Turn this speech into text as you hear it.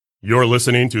You're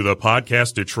listening to the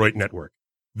Podcast Detroit Network.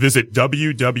 Visit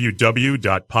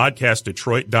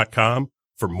www.podcastdetroit.com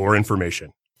for more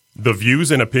information. The views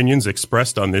and opinions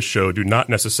expressed on this show do not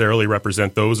necessarily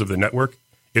represent those of the network,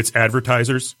 its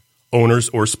advertisers, owners,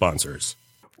 or sponsors.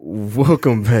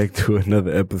 Welcome back to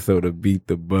another episode of Beat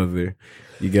the Buzzer.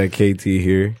 You got KT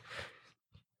here.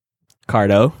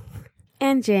 Cardo.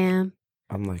 And Jam.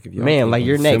 I'm like, if y'all Man, like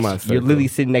you're next. You're literally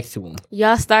sitting next to him.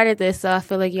 Y'all started this, so I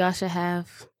feel like y'all should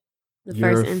have the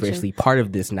You're first intro. officially part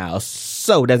of this now,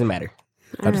 so it doesn't matter.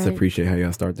 I just appreciate how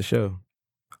y'all start the show.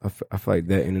 I feel like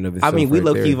that in and of itself. I mean, we right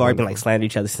low-key there have already been like slandering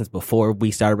each other since before we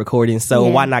started recording, so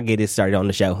why not get it started on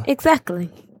the show?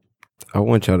 Exactly. I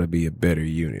want y'all to be a better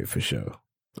unit for sure.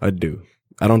 I do.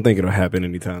 I don't think it'll happen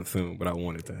anytime soon, but I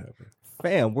want it to happen.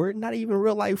 Fam, we're not even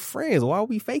real life friends. Why are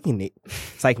we faking it?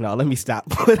 It's like, no, let me stop.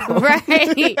 Right.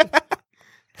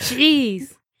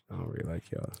 Jeez. I don't really like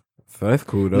y'all. So that's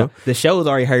cool though. No, the show's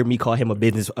already heard me call him a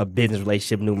business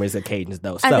relationship numerous occasions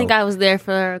though. So, I think I was there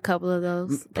for a couple of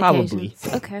those Probably. occasions.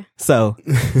 Okay. So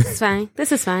It's fine.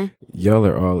 This is fine. Y'all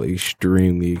are all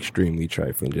extremely, extremely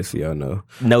trifling, just so y'all know.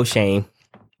 no shame.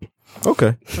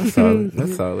 Okay. That's solid.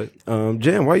 That's solid.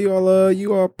 Jan, why you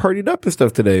all partied up and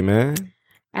stuff today, man?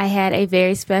 I had a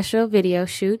very special video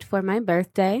shoot for my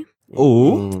birthday.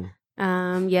 Ooh.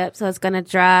 Yep. So it's gonna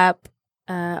drop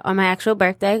on my actual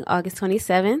birthday, August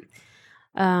 27th.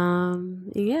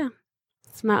 Yeah.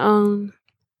 It's my own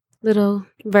little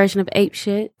version of ape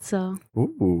shit. So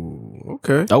Ooh,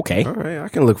 okay. Okay. All right, I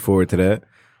can look forward to that.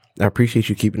 I appreciate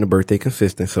you keeping the birthday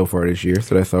consistent so far this year,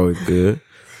 so that's always good.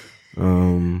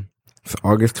 It's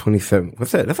August 27th.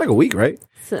 What's that? That's like a week, right?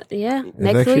 So, yeah, It's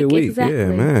next actually week, a week. exactly. Yeah,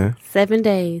 man. 7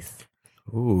 days.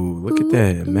 Ooh, look at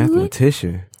that.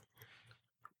 Mathematician.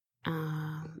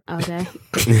 Okay.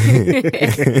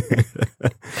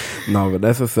 No, but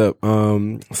that's what's up.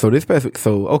 So this past week,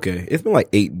 okay, it's been like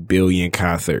 8 billion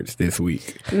concerts this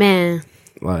week. Man.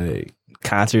 Like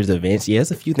Concerts, events. Yeah,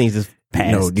 there's a few things that's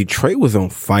passed. no, Detroit was on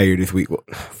fire this week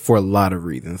for a lot of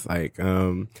reasons. Like,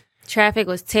 Traffic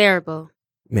was terrible.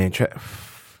 man,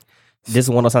 This is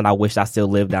one of those times I wish I still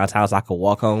lived downtown so I could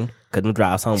walk home. Because the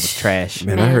drives home was trash.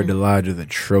 Man, I heard the lodge is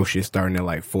atrocious starting at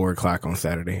like 4 o'clock on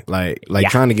Saturday. Like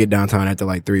trying to get downtown after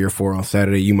like 3 or 4 on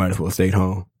Saturday, you might as well stayed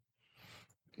home.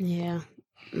 Yeah.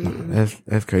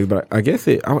 That's crazy. But I guess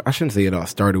I shouldn't say it all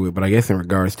started with, but I guess in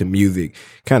regards to music,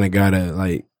 kind of gotta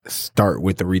like start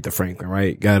with Aretha Franklin,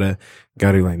 right? Gotta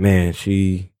like, man,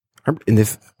 and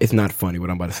this, it's not funny what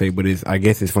I'm about to say, but I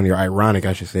guess it's funny or ironic,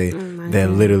 I should say, that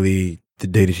God. literally the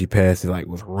day that she passed, it like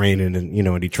was raining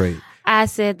in Detroit. I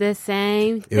said the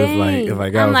same It was thing.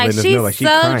 like I'm like, letting us she's know, like, she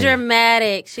so crying.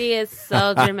 dramatic. She is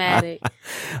so dramatic.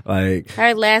 Like,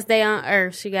 Her last day on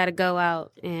earth, she got to go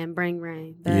out and bring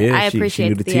rain. But yeah, I she appreciate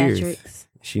knew the the tears. theatrics.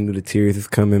 She knew the tears was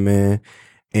coming, man.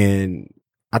 And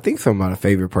I think some of my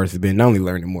favorite parts has been not only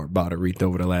learning more about Aretha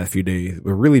over the last few days,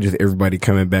 but really just everybody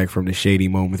coming back from the shady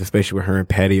moments, especially with her and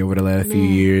Patty over the last few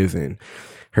years, and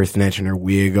her snatching her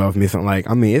wig off. It's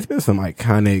been some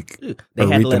iconic. They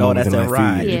had to let all that moments in the stuff last few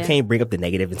ride. years. You can't bring up the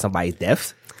negative in somebody's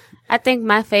deaths. I think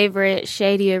my favorite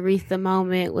shady Aretha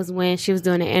moment was when she was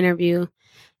doing an interview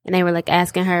and they were like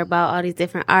asking her about all these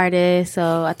different artists.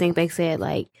 So I think they said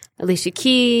like Alicia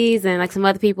Keys and like some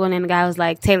other people. And then the guy was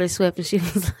like Taylor Swift and she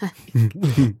was like,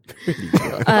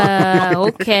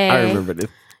 okay. I remember this.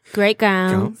 Great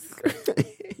gowns.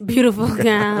 Beautiful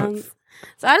gowns.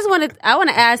 So I want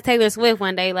to ask Taylor Swift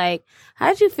one day, like, how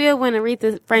did you feel when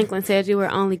Aretha Franklin said you were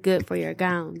only good for your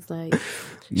gowns? Like,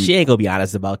 She ain't gonna be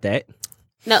honest about that.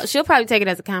 no, she'll probably take it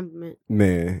as a compliment.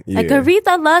 Man, yeah. Like,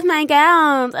 Aretha loves my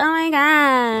gowns. Oh my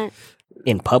God.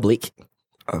 In public.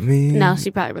 I mean, No, she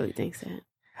probably really thinks that.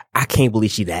 I can't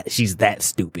believe she's that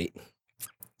stupid.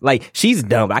 Like, she's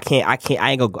dumb. I'm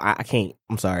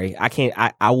sorry.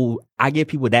 I give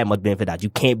people that much benefit out. You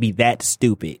can't be that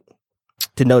stupid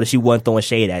to know that she wasn't throwing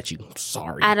shade at you.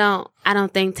 Sorry. I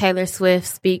don't think Taylor Swift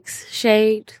speaks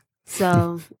shade.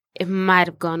 So it might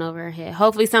have gone over her head.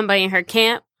 Hopefully somebody in her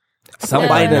camp.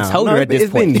 Somebody Yeah. done told her at this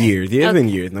it's point. been years. Yeah, it's Okay. been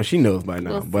years. No, she knows by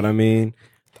now. We'll see. But I mean,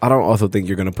 I don't also think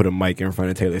you're gonna put a mic in front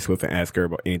of Taylor Swift and ask her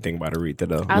about anything about Aretha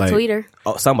though. I'll tweet her.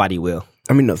 Oh, somebody will.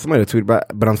 I mean, no, somebody will tweet about,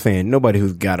 but I'm saying nobody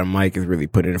who's got a mic is really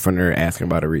putting it in front of her asking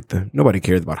about Aretha. Nobody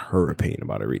cares about her opinion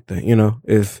about Aretha.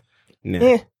 It's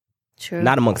Yeah. True.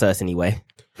 Not amongst us anyway.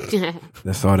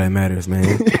 that's all that matters,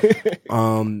 man.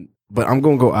 But I'm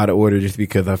gonna go out of order just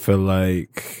because I feel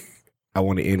like I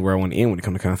want to end where I want to end when it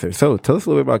comes to concerts. So tell us a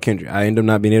little bit about Kendrick. I ended up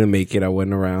not being able to make it. I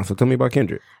wasn't around. So tell me about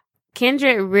Kendrick.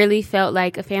 Kendrick really felt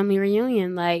like a family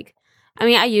reunion. Like, I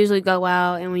mean, I usually go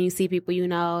out and when you see people,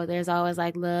 there's always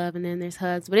like love and then there's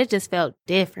hugs, but it just felt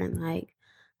different. Like,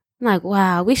 I'm like,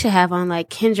 wow, we should have on like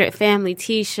Kindred family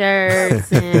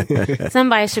t-shirts and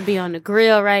somebody should be on the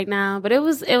grill right now. But it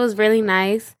was really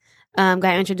nice. Got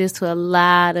introduced to a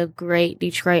lot of great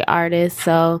Detroit artists.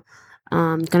 So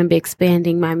going to be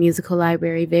expanding my musical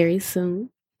library very soon.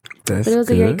 That's But it was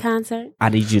good. a great concert. I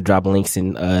need you to drop links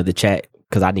in the chat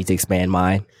because I need to expand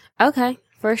mine. Okay,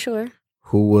 for sure.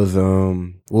 What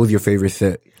was your favorite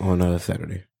set on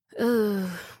Saturday? Ooh,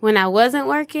 when I wasn't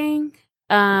working,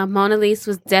 Mona Lisa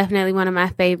was definitely one of my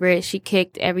favorites. She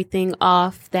kicked everything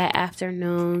off that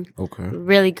afternoon. Okay.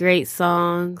 Really great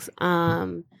songs.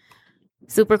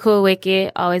 Super Cool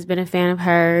Wicked, always been a fan of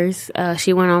hers.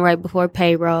 She went on right before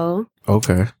Payroll.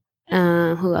 Okay.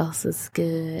 Who else is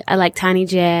good? I like Tiny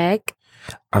Jack.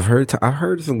 I've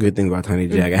heard some good things about Tiny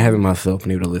Jack. I haven't myself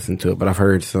been able to listen to it, but I've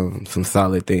heard some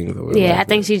solid things. Yeah, I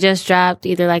think she just dropped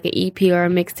either like an EP or a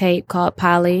mixtape called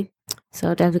Polly.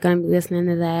 So definitely gonna be listening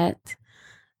to that.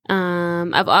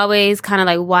 I've always kind of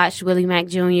like watched Willie Mack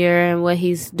Jr. and what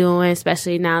he's doing,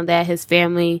 especially now that his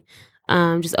family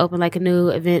just opened like a new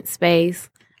event space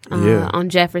on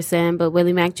Jefferson. But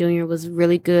Willie Mack Jr. was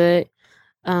really good.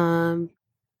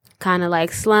 Kind of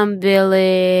like Slum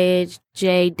Village,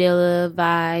 Jay Dilla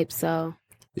vibe. So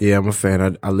yeah, I'm a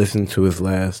fan. I listened to his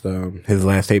last tape. As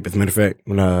a matter of fact,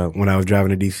 when I was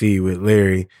driving to DC with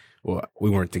Larry, well, we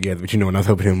weren't together, but when I was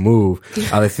helping him move,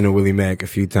 I listened to Willie Mack a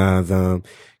few times.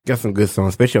 Got some good songs,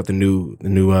 especially off the new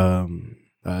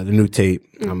tape.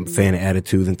 I'm a fan of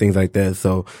Attitudes and things like that.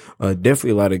 So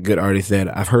definitely a lot of good artists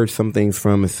that I've heard some things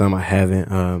from and some I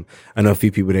haven't. I know a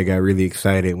few people that got really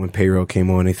excited when Payroll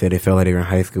came on. They said they felt like they were in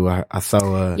high school. I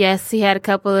saw yes, he had a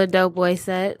couple of dope boy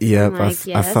sets. Yep, Like,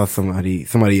 I saw somebody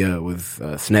was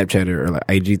Snapchat or like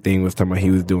IG thing was talking about he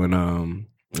was doing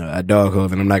a dog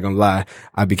hole, and I'm not gonna lie,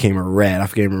 I became a rat. I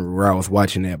forget where I was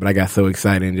watching that, but I got so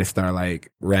excited and just started like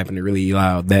rapping it really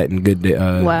loud. That and good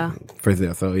Wow. for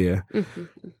that. So yeah,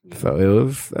 so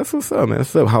that's what's up, man.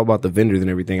 What's up? How about the vendors and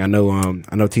everything? I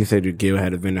know Team Cedric Gill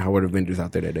had a vendor. How were the vendors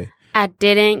out there that day? I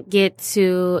didn't get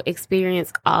to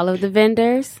experience all of the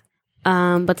vendors,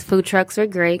 but the food trucks were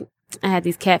great. I had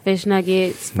these catfish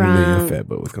nuggets You know your from fat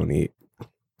butt was gonna eat.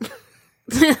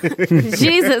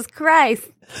 Jesus Christ.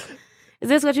 Is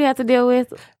this what you have to deal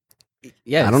with?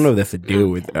 Yes. I don't know if that's a deal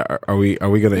with. Are we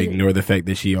gonna ignore the fact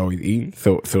that she always eats?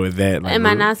 So is that like? Am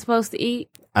I not supposed to eat?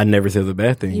 I never said it was a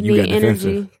bad thing. You You need got defensive.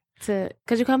 energy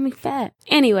because you call me fat.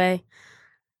 Anyway,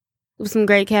 it was some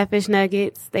great catfish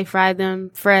nuggets. They fried them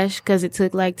fresh because it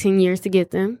took like 10 years to get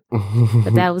them.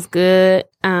 But that was good.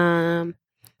 One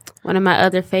of my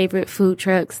other favorite food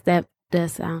trucks that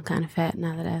does sound kind of fat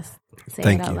now that I say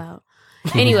Thank it out you. loud.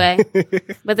 Anyway,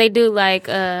 but they do like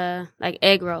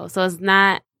egg rolls. So it's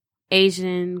not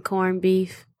Asian corned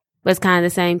beef, but it's kind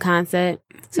of the same concept.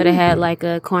 So they had like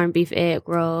a corned beef egg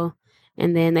roll,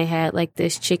 and then they had like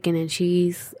this chicken and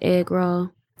cheese egg roll.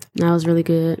 And that was really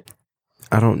good.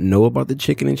 I don't know about the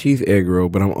chicken and cheese egg roll,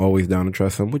 but I'm always down to try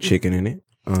something with chicken in it.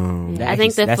 I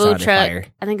think the that food sounded truck, fire.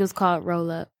 I think it was called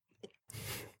Roll Up.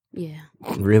 Yeah.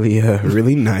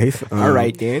 Really nice. All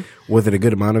right, then. Was it a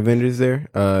good amount of vendors there?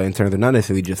 In terms of not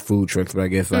necessarily just food trucks, but I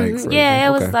guess like Yeah, it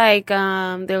okay. was like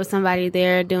there was somebody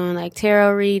there doing like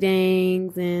tarot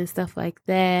readings and stuff like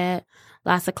that.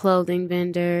 Lots of clothing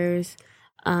vendors.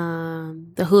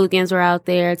 The hooligans were out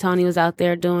there. Tony was out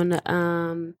there doing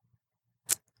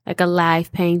like a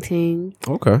live painting.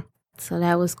 Okay. So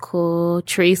that was cool.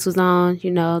 Treese was on,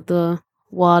 the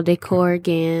wall decor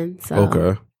again.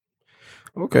 So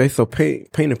Okay, so paint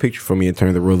a picture for me in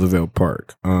terms of Roosevelt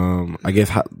Park. I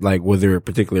guess was there a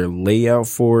particular layout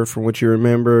for it from what you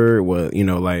remember? Or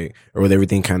was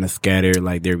everything kind of scattered?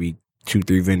 Like there'd be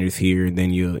 2-3 vendors here, and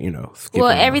then you skip. Well,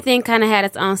 around? everything kind of had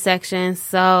its own section.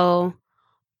 So,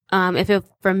 if you're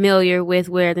familiar with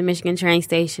where the Michigan train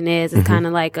station is, it's kind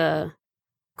of like a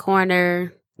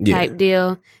corner type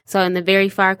deal. So, in the very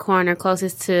far corner,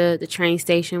 closest to the train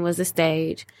station, was the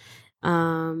stage.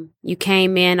 You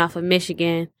came in off of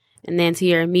Michigan, and then to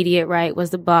your immediate right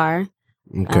was the bar.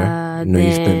 Okay.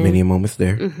 You spent many moments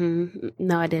there.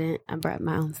 No, I didn't. I brought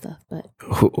my own stuff, but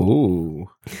Ooh.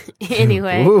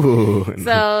 anyway. Ooh.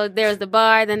 So there was the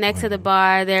bar. Then next to the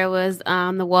bar, there was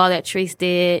the wall that Treese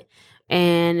did,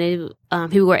 and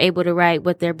people were able to write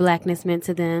what their blackness meant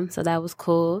to them. So that was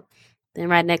cool. Then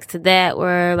right next to that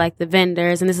were like the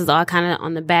vendors, and this is all kind of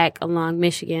on the back along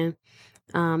Michigan.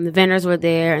 The vendors were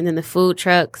there, and then the food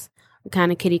trucks were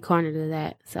kind of kitty corner to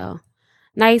that. So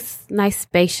nice,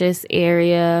 spacious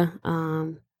area.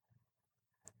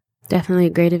 Definitely a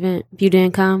great event. If you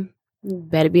didn't come, you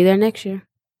better be there next year.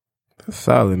 That's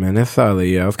solid, man. That's solid.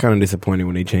 Yeah, I was kind of disappointed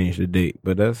when they changed the date,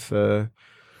 but that's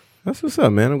That's what's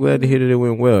up, man. I'm glad to hear that it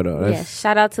went well, though. Yes,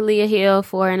 shout out to Leah Hill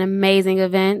for an amazing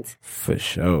event. For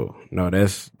sure. No,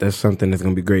 that's something that's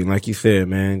gonna be great. And like you said,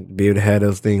 man, be able to have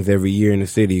those things every year in the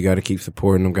city. You got to keep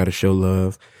supporting them. Got to show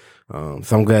love. So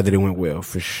I'm glad that it went well.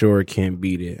 For sure, can't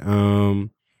beat it.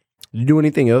 Did you do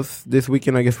anything else this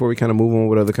weekend? I guess before we kind of move on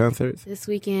with other concerts. This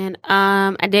weekend,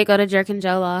 I did go to Jerk and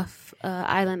Jollof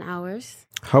Island Hours.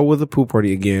 How was the pool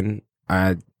party again?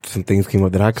 Some things came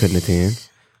up that I couldn't attend.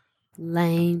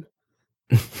 Lame.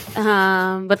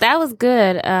 But that was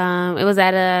good. It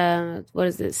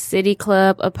was at City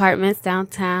Club Apartments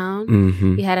downtown.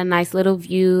 Mm-hmm. We had a nice little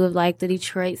view of like the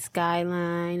Detroit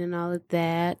skyline and all of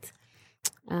that.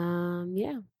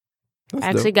 Yeah. That's I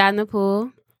actually dope. got in the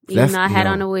pool. Even though I had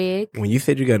on a wig. When you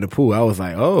said you got in the pool, I was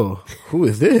like, oh, who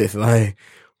is this? Like,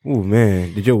 oh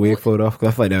man, did your wig float off?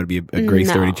 Because I feel like that would be a great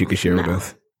story that you could share with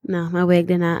us. No, my wig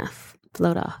did not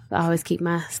float off. I always keep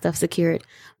my stuff secured.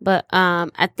 But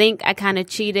I think I kind of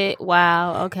cheated.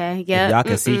 Wow. Okay. Yeah. Y'all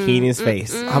can see Keenan's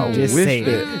face. I'm just saying.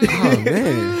 Oh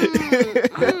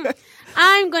man.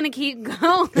 I'm going to keep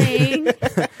going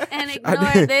and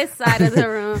ignore this side of the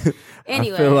room.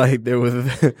 Anyway. I feel like there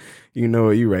was, you know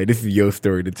what, you're right. This is your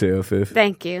story to tell, sis.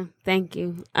 Thank you.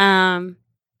 I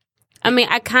mean,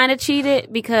 I kind of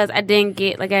cheated because I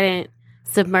didn't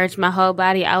submerge my whole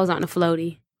body. I was on the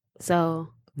floaty. So.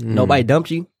 Nobody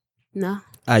dumped you? No.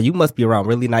 You must be around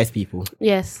really nice people.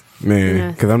 Yes.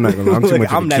 Man, because I'm not going to, I'm too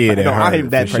much of a kid at heart. I'm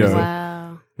that for person. sure.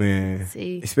 Wow. Man.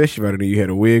 See. Especially if I knew you had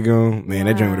a wig on. Man,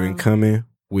 that joint would have been Wow. coming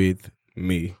with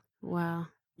me. Wow.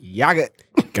 Y'all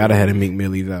Gotta have the Meek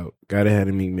Millies out. Gotta have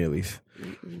the Meek Millies.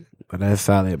 But that's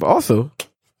solid. But also,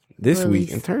 this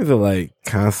week, in terms of like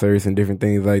concerts and different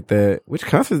things like that, which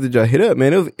concerts did y'all hit up,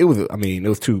 man? It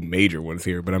was two major ones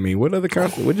here, but I mean, what other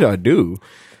concerts, what y'all do?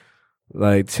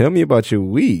 Like, tell me about your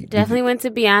week. Definitely went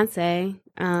to Beyonce.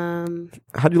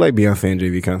 How'd you like Beyonce and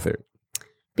JV concert?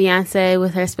 Beyonce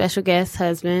with her special guest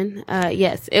husband.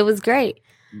 Yes, it was great.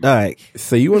 like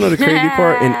So you want to know the crazy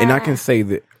part? And I can say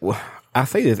that, well, I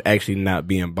say this actually not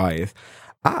being biased.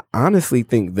 I honestly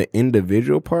think the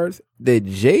individual parts that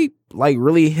Jay like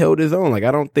really held his own. Like,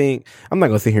 I'm not going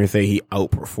to sit here and say he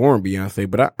outperformed Beyonce,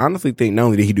 but I honestly think not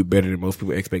only did he do better than most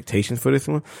people's expectations for this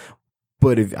one,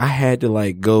 but if I had to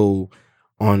like go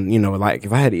on, you know, like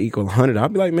if I had to equal 100,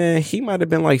 I'd be like, man, he might have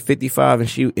been like 55 and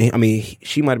she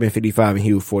might have been 55 and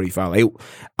he was 45. Like,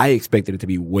 I expected it to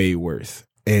be way worse.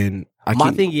 And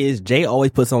my thing is, Jay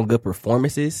always puts on good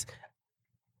performances.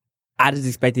 I just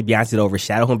expected Beyonce to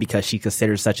overshadow him because she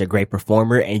considers such a great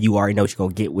performer, and you already know what you're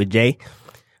going to get with Jay.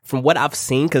 From what I've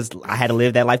seen, because I had to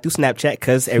live that life through Snapchat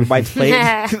because everybody's playing.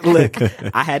 Look,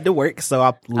 I had to work, so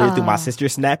I lived through my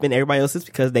sister's Snap and everybody else's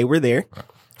because they were there.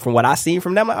 From what I seen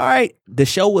from them, I'm like, all right, the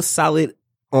show was solid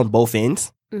on both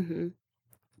ends. Mm-hmm.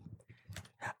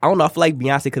 I don't know. I feel like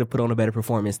Beyonce could have put on a better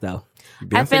performance, though.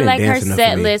 Beyonce I feel didn't like her dance enough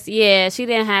set for me. list, yeah, she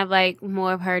didn't have like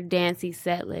more of her dancey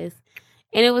set list.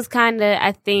 And it was kind of,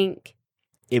 I think,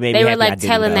 It made me they were happy I like didn't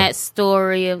telling go. that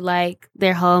story of like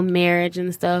their whole marriage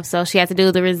and stuff. So she had to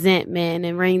do the resentment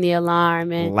and ring the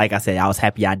alarm. And Like I said, I was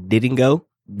happy I didn't go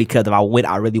because if I went,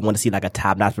 I really want to see like a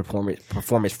top-notch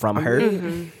performance from her.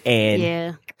 Mhm. And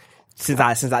Yeah.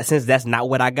 since that's not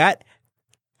what I got,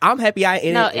 I'm happy I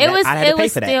ended. No, I had it to pay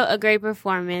was for still that. a great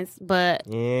performance, but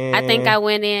Yeah. I think I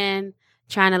went in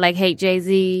trying to like hate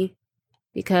Jay-Z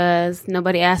because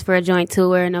nobody asked for a joint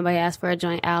tour, nobody asked for a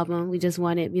joint album. We just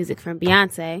wanted music from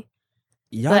Beyonce.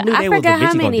 y'all but knew I they was forgot how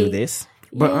eventually gonna do many- this.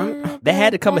 But They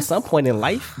had to come at that's- some point in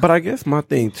life. But I guess my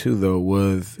thing too, though,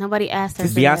 was Nobody asked her.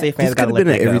 Because for Beyonce that. fans this got could to have let been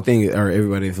that an go. everything or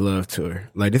everybody's love tour.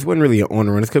 Like, this wasn't really an on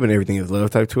run. This could have been everything is love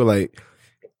type tour. Like,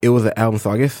 it was an album. So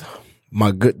I guess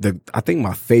I think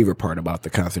my favorite part about the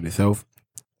concert itself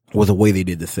was the way they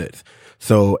did the sets.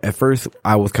 So at first,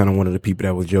 I was kind of one of the people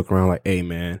that was joking around like, hey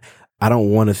man, I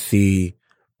don't want to see,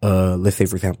 let's say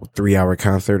for example, 3-hour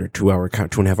concert or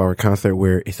 2.5 hour concert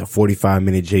where it's a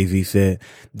 45-minute Jay-Z set,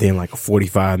 then like a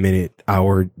 45-minute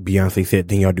hour Beyonce set,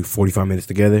 then y'all do 45 minutes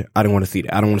together. I don't want to see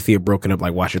that. I don't want to see it broken up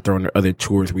like Watch It Throne or other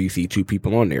tours where you see 2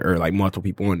 people on there or like multiple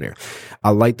people on there.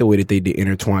 I like the way that they did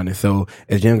intertwining. So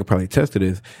as Jan could probably attest to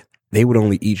this, they would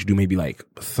only each do maybe like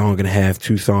a song and a half,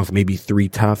 2 songs, maybe 3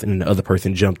 tops, and then the other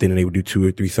person jumped in and they would do 2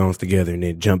 or 3 songs together and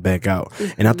then jump back out.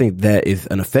 And I think that is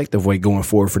an effective way going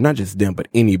forward for not just them, but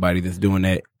anybody that's doing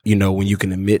that, you know, when you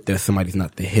can admit that somebody's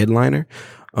not the headliner.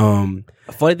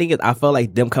 Funny thing is, I felt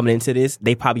like them coming into this,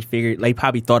 they probably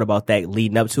thought about that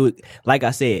leading up to it. Like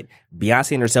I said,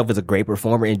 Beyonce in herself is a great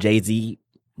performer and Jay-Z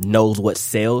knows what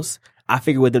sells. I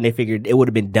figured with them, they figured it would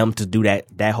have been dumb to do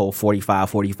that whole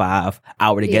 45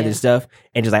 hour together Yeah. stuff.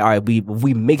 And just like, all right, if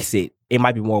we mix it, it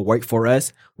might be more work for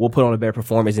us. We'll put on a better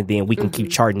performance and then we can keep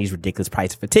charging these ridiculous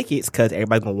prices for tickets because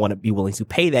everybody's going to want to be willing to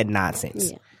pay that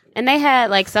nonsense. Yeah. And they had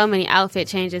like so many outfit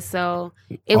changes, so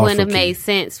it Also wouldn't have key. made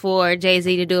sense for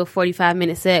Jay-Z to do a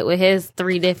 45-minute set with his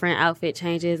 3 different outfit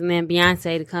changes, and then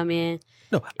Beyonce to come in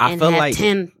No, I and feel have like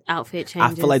 10 outfit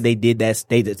changes. I feel like they did that.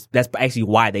 That's actually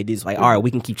why they did. It's like, all right, we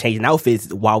can keep changing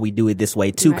outfits while we do it this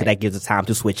way too, because Right. that gives us time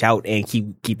to switch out and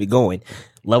keep it going.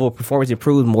 Level of performance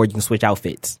improves more. You can switch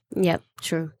outfits. Yep,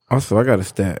 true. Also, I got to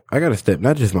step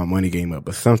not just my money game up,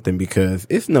 but something, because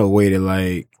it's no way to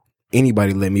like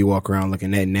anybody let me walk around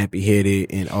looking that nappy headed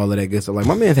and all of that good stuff. Like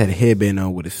my man's had a headband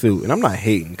on with a suit, and I'm not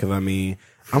hating because I mean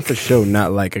I'm for sure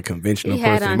not like a conventional He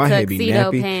had person. on My head be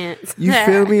tuxedo nappy. pants. You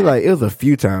feel me? Like it was a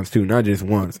few times too, not just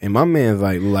once. And my man's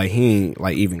like he ain't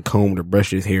like even combed or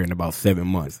brushed his hair in about 7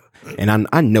 months. And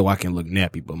I know I can look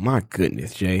nappy, but my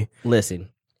goodness, Jay, Listen,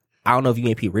 I don't know if you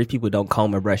ain't people. Rich people don't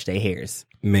comb and brush their hairs.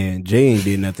 man, Jay ain't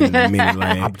did nothing in a minute. I'm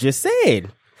Like just saying.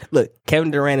 Look,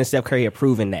 Kevin Durant and Steph Curry have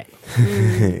proven that.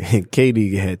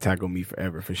 KD had tackled me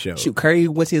forever for sure. Shoot, Curry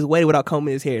went his way without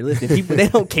combing his hair. Listen, people, they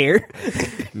don't care.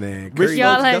 Man, Rich Curry-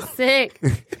 Y'all are folks sick.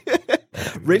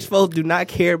 Rich folks do not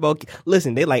care about.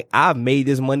 Listen, they like, I've made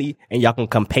this money and y'all can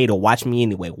come pay to watch me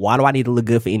anyway. Why do I need to look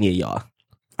good for any of y'all?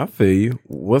 I feel you.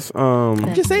 What's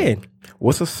I'm just saying.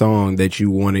 what's a song that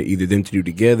you wanted either them to do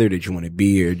together, that you want to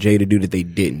be, or Jay to do that they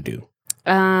didn't do?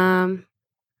 I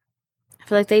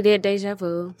feel like they did Deja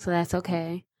Vu, so that's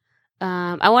okay.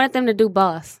 I wanted them to do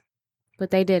Boss,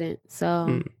 but they didn't.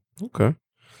 So Okay.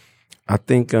 I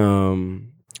think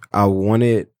I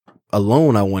wanted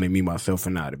Me, Myself,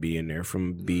 and I to be in there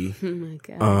from B. oh my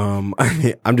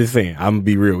god. I'm just saying, I'm gonna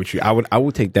be real with you. I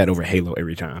would take that over Halo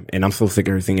every time. And I'm so sick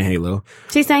of her singing Halo.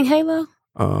 She sang Halo?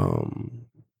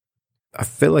 I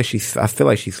feel like she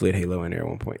slid Halo in there at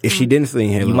one point. If she didn't sing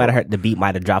Halo, You might have heard the beat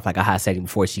might have dropped like a hot second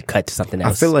before she cut to something I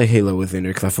else. feel like Halo was in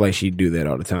there because I feel like she'd do that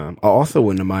all the time. I also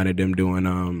wouldn't have minded them doing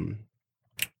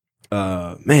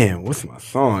man, what's my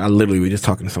song? I literally was just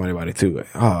talking to somebody about it too.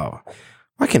 Oh,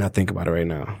 why can't I think about it right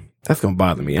now? That's gonna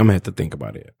bother me. I'm gonna have to think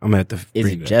about it. I'm gonna have to. Is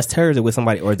bring it just her or is it with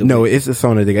somebody? Or is it No, with, it's a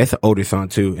song that it's an older song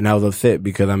too, and I was upset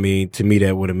because I mean, to me,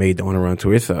 that would have made the On the Run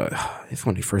tour. It's one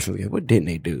of the first ones. What didn't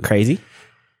they do? Crazy?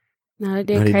 No, they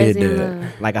did No, they Crazy did in that.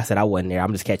 Love. Like I said, I wasn't there.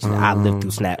 I'm just catching it. I lived through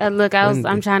Snap. Look,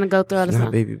 I'm trying to go through all the Not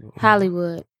songs. Baby Boy.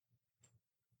 Hollywood.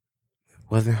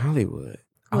 Wasn't Hollywood.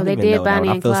 I Well, don't they even did know that Bonnie one.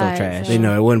 I and feel so Clyde. trash. They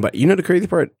know it wasn't. But you know the crazy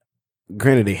part.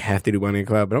 Granted, they have to do Bonnie and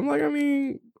Clyde, but I'm like, I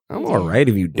mean, I'm all right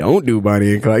if you don't do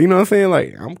Bonnie and Clyde. You know what I'm saying?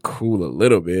 Like, I'm cool a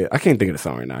little bit. I can't think of the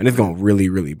song right now, and it's gonna really,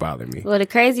 really bother me. Well, the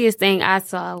craziest thing I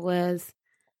saw was,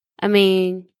 I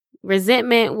mean,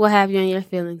 resentment will have you in your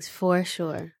feelings for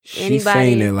sure. She's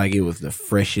saying it like it was the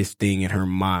freshest thing in her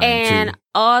mind, And too.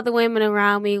 all the women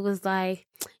around me was like,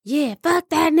 yeah, fuck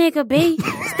that nigga, B.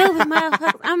 Stupid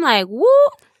motherfucker. I'm like, woo.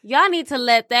 Y'all need to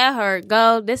let that hurt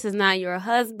go. This is not your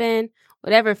husband.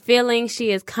 Whatever feeling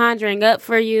she is conjuring up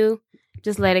for you,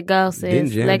 just let it go, sis. Didn't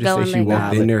Jen Let just go say and she let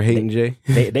walked go. in there hating Jay?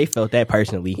 They felt that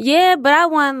personally. Yeah, but I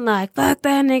wasn't like, fuck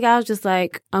that nigga. I was just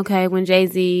like, okay, when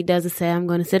Jay-Z does a set, I'm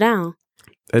going to sit down.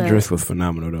 That But- dress was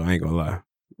phenomenal, though. I ain't gonna lie.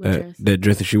 What dress? That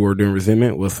dress that she wore during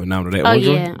Resentment was phenomenal. That Oh, one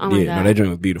yeah. joint? Oh, my No, God. that joint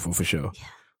was beautiful for sure.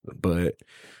 But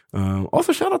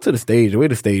also shout out to the stage. The way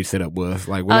the stage setup was,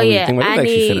 like, Oh, whenever you yeah. think about it, I it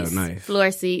was actually set need up nice.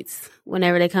 floor seats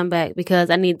whenever they come back because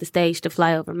I need the stage to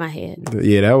fly over my head.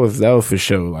 Yeah, that was for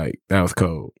sure. Like, that was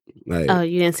cold. Like, Oh,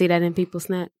 you didn't see that in People's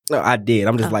Snap? No, I did.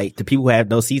 I'm just Oh. like, the people who have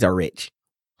those seats are rich.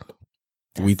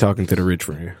 we talking to the rich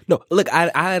friend here. No, look,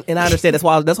 I understand. That's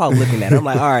why I was looking at it. I'm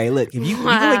like, all right, look, if you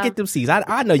Wow. gonna get them seats,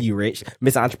 I know you rich,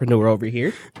 Miss Entrepreneur over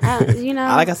here. You know,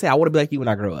 Like I said, I want to be like you when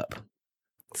I grow up.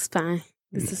 it's fine.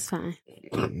 This is fine.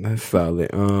 That's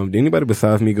solid. Did anybody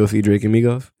besides me go see Drake and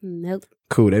Migos? Nope.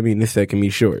 Cool. That means this set can be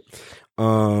short.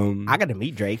 I got to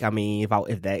meet Drake. I mean,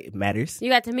 if that matters. You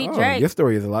got to meet Oh, Drake. your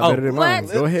story is a lot better than mine.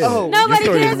 What? Go ahead. Oh. Nobody Your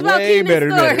story cares is about way Keenan's better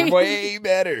than that. story. Way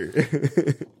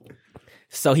better.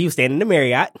 So he was staying in the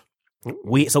Marriott.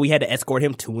 We had to escort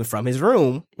him to and from his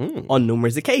room on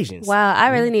numerous occasions. Wow, I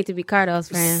really need to be Cardo's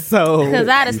friend. So Because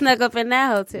I'd have snuck up in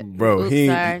that hotel. Bro, Oops, he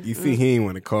sorry. you see he ain't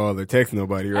want to call or text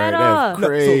nobody, right? At all. That's No,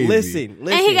 crazy. so listen. And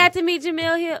he got to meet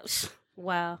Jamil Hill.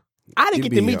 Wow. I didn't It get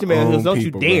be to meet your Jamel Hills. own Don't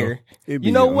people, you dare. bro. It be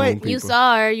You know your what? own You people.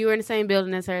 saw her. You were in the same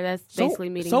building as her. That's basically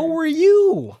meeting So her. were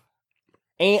you.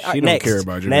 And She don't next, care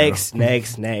about your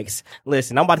next.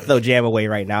 Listen, I'm about to throw Jam away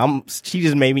right now. She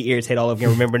just made me irritate all of you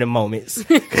and remember the moments.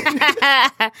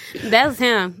 That's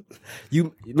him.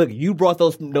 You brought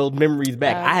those memories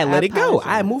back. I had let it go.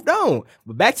 I had moved on.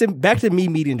 But back to me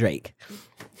meeting Drake.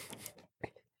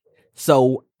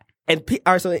 So, all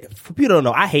right, so for people who don't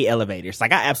know, I hate elevators.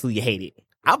 Like, I absolutely hate it.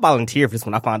 I volunteered for this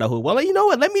when I found out who. Well, you know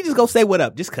what? Let me just go say what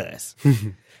up, just cause.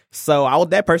 So I was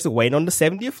that person waiting on the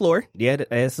 70th floor. Yeah,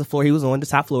 that's the floor he was on, the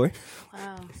top floor.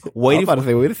 Wow. I'm about to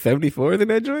say, wait, the 74th in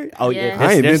that joint? Oh Yeah. yeah,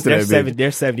 I ain't been to that bitch.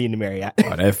 There's 70 in the Marriott.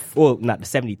 Oh, that's Well, not the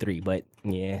 73, but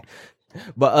yeah.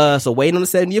 But so waiting on the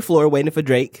 70th floor, waiting for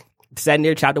Drake. Sat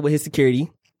there, chopped up with his security.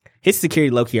 His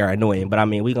security low key are annoying, but I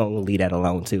mean we gonna leave that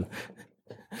alone too.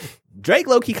 Drake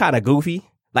low key kind of goofy.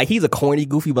 Like, he's a corny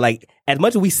goofy, but like, as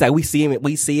much as we see him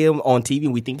on TV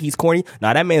and we think he's corny.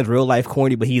 Now that man's real life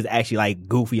corny, but he's actually like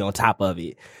goofy on top of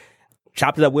it.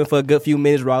 Chopped it up, went for a good few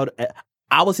minutes.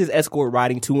 I was his escort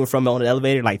riding to and from on the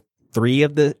elevator like 3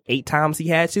 of the 8 times he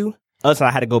had to. Other than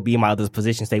I had to go be in my other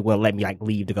positions. They wouldn't let me like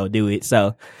leave to go do it.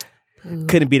 So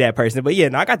couldn't be that person. But yeah,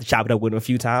 no, I got to chop it up with him a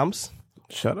few times.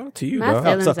 shout out to you, My dog.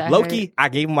 feelings So are low-key, I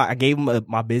gave him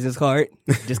my business card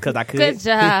just because I could. Good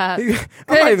job. I'm not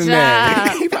Good even mad.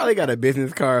 job. He probably got a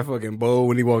business card fucking bowl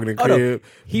when he walked in the Oh, no. crib.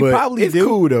 He but probably it's do.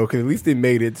 cool though, because at least it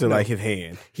made it to like his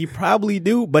hand. He probably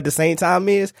do, but the same time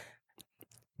is,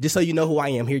 just so you know who I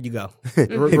am, here you go. If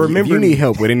Remember you me. need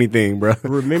help with anything, bro.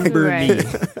 Remember Right. me.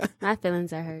 My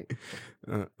feelings are hurt.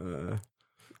 Uh-uh.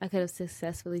 I could have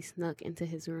successfully snuck into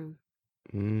his room,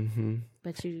 Mm-hmm.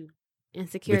 but you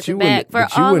insecured the bag for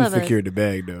but you all wouldn't of us. secure the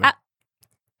bag though.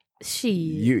 Shit.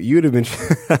 You'd have been.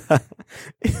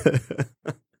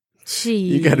 Shit.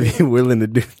 You got to be willing to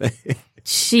do that.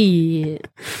 Shit.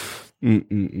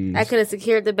 Mm-mm-mm. I could have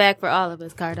secured the bag for all of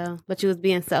us, Cardo, but you was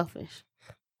being selfish.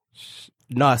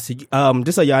 No, so,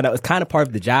 just so y'all know, it's kind of part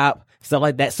of the job. Stuff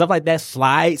like that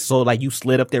slides. So like you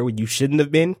slid up there when you shouldn't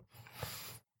have been.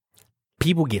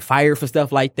 People get fired for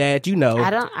stuff like that. You know, I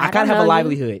kind don't of have know a you.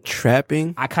 livelihood.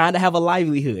 Trapping. I kind of have a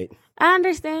livelihood. I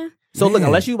understand. So look, Man.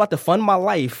 unless you about to fund my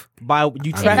life by you If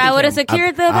trafficking I would have him.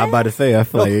 secured the I'm bag, about to say, I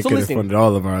feel No, like it so could have listen. funded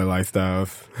all of our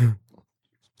lifestyles.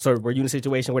 So were you in a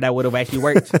situation where that would have actually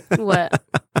worked? what?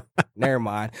 Never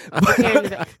mind. Securing the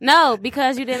bag. No,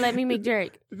 because you didn't let me meet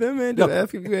Drake. That man just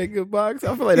asked if you had good box.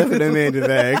 I feel like that's what that man just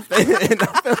asked. and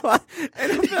I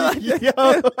feel like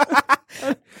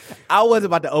Yo, I wasn't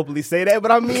about to openly say that,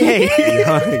 but I mean, hey.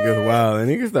 y'all niggas wild. And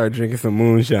he can start drinking some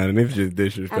moonshine, and it's just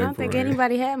disrespectful. I don't think right?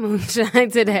 anybody had moonshine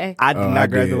today. I did Oh, I not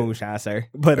grab the did. moonshine, sir.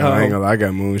 But I ain't gonna lie, I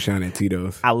got moonshine and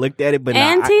Tito's. I looked at it, but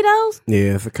And nah, Tito's?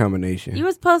 Yeah, it's a combination. You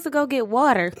were supposed to go get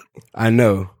water. I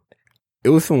know. It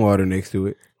was some water next to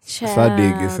it. Child, So I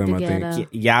did get some, I the think. ghetto.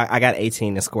 yeah, I got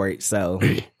 18 to squirt. So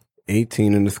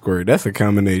 18 in the squirt. That's a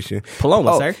combination.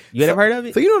 Paloma, Oh, sir, you ever heard of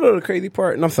it? So you know the crazy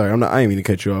part? And I'm sorry, I ain't mean to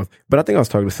cut you off, but I think I was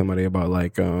talking to somebody about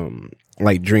like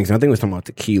drinks. And I think it was talking about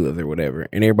tequilas or whatever.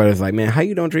 And everybody was like, "Man, how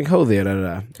you don't drink Jose?" Da, da,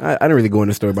 da. I didn't really go in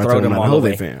the store about Throw telling them them I'm not a all Jose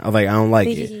away. fan. I was like, I don't like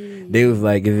it. They was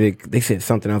like, they said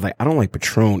something. I was like, I don't like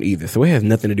Patron either. So it has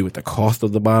nothing to do with the cost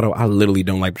of the bottle. I literally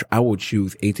don't like. I will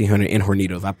choose 1800 and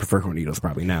Hornitos. I prefer Hornitos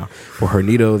probably now. But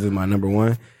Hornitos is my number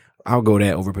one. I'll go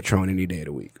that over Patron any day of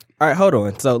the week. All right, hold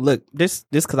on. So look, this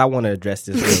because I want to address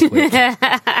this real quick.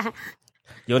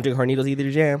 You don't drink Hornitos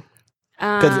either, Jam?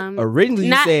 Because originally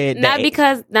you said not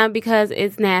that because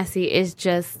it's nasty. It's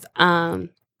just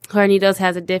Hornitos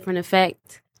has a different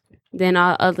effect than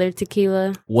all other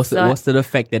tequila. what's the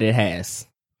effect that it has?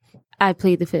 I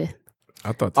plead the fifth.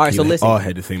 I thought All right, so tequila listen. all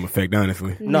had the same effect,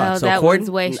 honestly. No, so that according-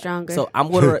 one's way stronger. So I'm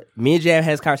gonna. Me and Jam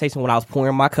had this conversation when I was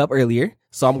pouring my cup earlier.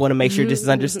 So I'm going to make sure this is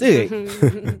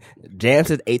understood. Jam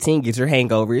says 18 gets her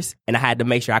hangovers, and I had to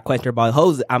make sure I questioned her about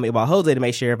Jose. About Jose to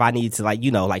make sure if I need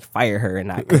to fire her or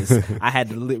not. Because I had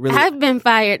to really. I've been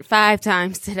fired 5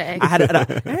 times today. I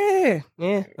had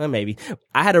maybe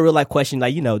I had a real life question,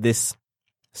 this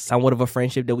somewhat of a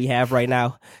friendship that we have right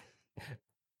now.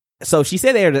 So she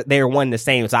said they're one and the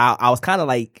same. So I was kind of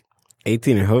like,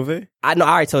 18 and Jose? I know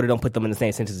I already told her don't put them in the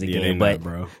same sentence Yeah, they again, not, but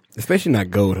bro. Especially not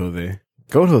Gold Jose.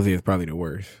 Gold Jose is probably the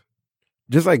worst.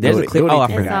 Just like There's Gold, a clear- Gold oh, I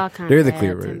ain't it's forgot. all kind There of is a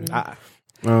clear bad to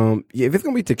version. me. Yeah, if it's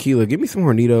gonna be tequila, give me some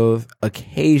Hornitos.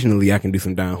 Occasionally, I can do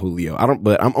some Don Julio.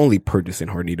 But I'm only purchasing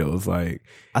Hornitos. Like,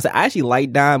 I said I actually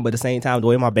like Don, but at the same time, the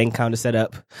way my bank account is set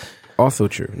up, also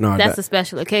true. No, That's a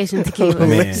special occasion tequila. Man,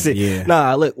 listen, yeah.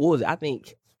 Nah, look, what was it? I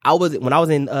think when I was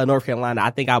in North Carolina, I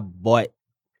think I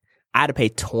had to pay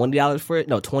 $20 for it.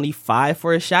 No, $25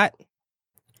 for a shot.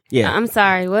 Yeah, I'm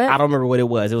sorry, what? I don't remember what it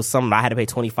was. It was something I had to pay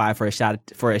 $25 for a shot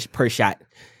per shot.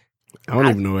 I don't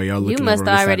even know where y'all looking. You must over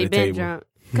on this already side of the been table.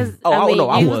 Because Oh, I mean, no,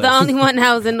 I you was was. the only one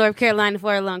that was in North Carolina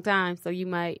for a long time, so you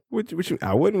might.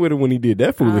 I wasn't with him when he did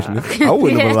that foolishness. I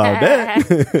wouldn't have allowed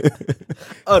that.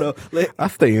 Oh no, I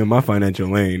stay in my financial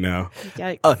lane now.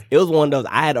 Yikes. it was one of those.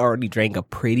 I had already drank a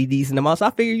pretty decent amount, so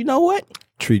I figured, you know what?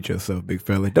 Treat yourself, big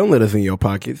fella. Don't let us in your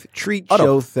pockets. Treat Oh,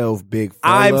 no. yourself, big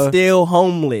fella. I'm still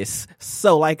homeless,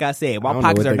 so like I said, I my don't know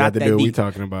pockets what are they not got to that do. We deep.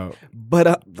 talking about.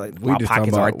 But We my just pockets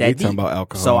talking aren't about. that We deep. talking about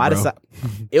alcohol. So I bro. decided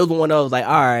it was one of those like,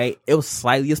 all right, it was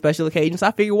slightly a special occasion, so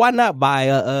I figured why not buy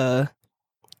a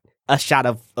shot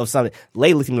of something.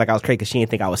 Lady looked at me like I was crazy because she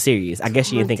didn't think I was serious. I guess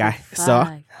she didn't think I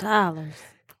saw. $25.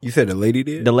 You said the lady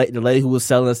did. The lady who was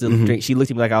selling us the drink, she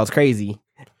looked at me like I was crazy.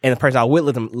 And the person I was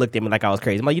with looked at me like I was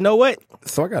crazy. I'm like, you know what?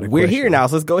 So I got a We're question. here now,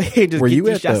 so let's go ahead and just Were get you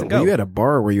these at shots and go. Were you at a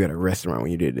bar or were you at a restaurant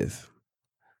when you did this?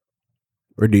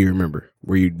 Or do you remember?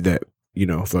 Were you that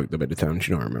fucked up at the time that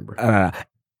you don't remember?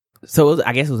 So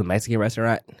I guess it was a Mexican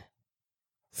restaurant,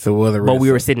 So what other but we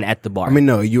were restaurant? sitting at the bar. I mean,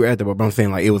 no, you were at the bar, but I'm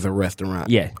saying like it was a restaurant.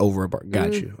 Yeah. Over a bar.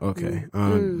 Got you. Okay.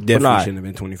 Mm. Definitely But no, shouldn't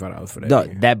have been $25 for that. no,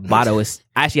 Yeah. that bottle is.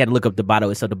 I actually had to look up the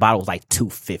bottle, so the bottle was like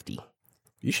 $250.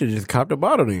 You should have just copped a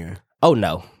bottle then. Oh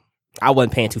no, I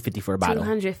wasn't paying $250 for a bottle.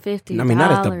 $250. I mean,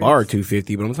 not at the bar,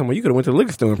 $250, but I'm talking about you could have went to the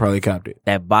liquor store and probably copped it.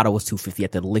 That bottle was $250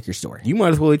 at the liquor store. You might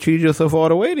as well have treated yourself all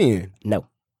the way then. No,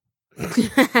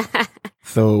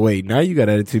 So wait, now you got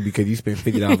attitude because you spent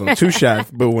 $50 on 2 shots,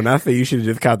 but when I say you should have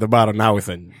just copped the bottle, now it's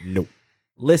a no.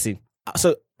 listen.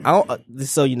 So I don't.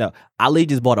 So you know, I literally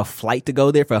just bought a flight to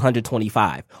go there for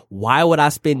 $125. Why would I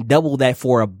spend double that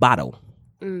for a bottle?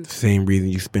 Same reason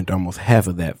you spent almost half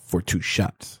of that for 2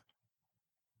 shots.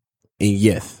 And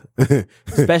yes,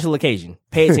 Special occasion.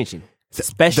 Pay attention.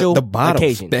 Special the bottle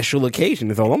occasion. special occasion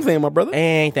is all I'm saying, my brother.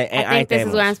 Ain't that? I Ain't think that this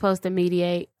is where I'm much. supposed to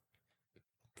mediate.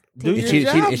 Do She your she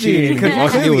job, didn't then. even all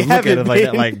she did was We look at haven't us like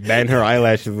that, been- like batting her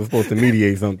eyelashes was supposed to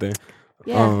mediate something.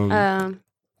 Yeah.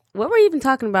 What were we even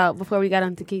talking about before we got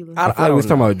on tequila? I feel like we was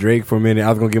talking about Drake for a minute. I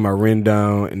was gonna get my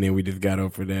rundown, and then we just got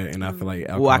over that. And I feel like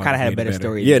Well, I alcohol kinda had a made it better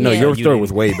story Yeah, than no, you. your You story didn't.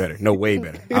 was way better. No, way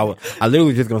better. I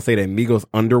literally just gonna say that Migos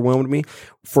underwhelmed me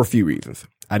for a few reasons.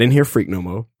 I didn't hear Freak No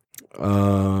More,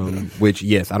 which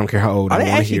yes, I don't care how old Are I they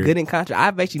want to actually hear. good in concert?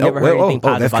 I've actually Oh, never heard anything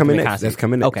positive that's about coming them in next. concert. That's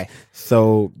coming next. Okay.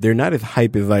 So they're not as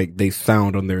hype as like they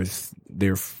sound on their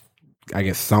I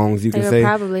guess songs you They can were say.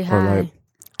 probably or, high. like,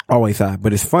 always high.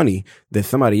 But it's funny that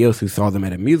somebody else who saw them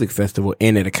at a music festival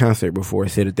and at a concert before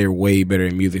said that they're way better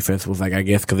at music festivals. Like I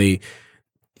guess because they,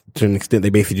 to an extent, they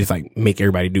basically just like make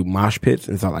everybody do mosh pits,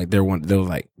 and so like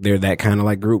they're that kind of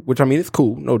like group. Which I mean, it's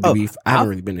cool. No beef. I haven't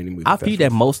really been to any music. I feel that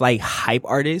festivals. most like hype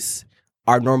artists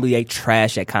are normally like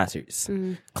trash at concerts.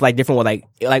 Mm. Like different one,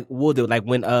 like we'll do like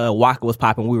when Waka was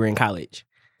popping, we were in college.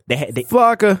 They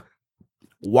Flocka.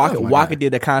 Waka Oh my Waka God.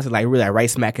 did the concert like really like, right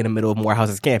smack in the middle of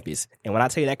Morehouse's campus. And when I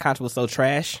tell you that concert was so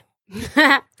trash,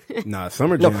 Nah,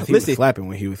 Summer No, Jams, he listen. was slapping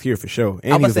when he was here for sure.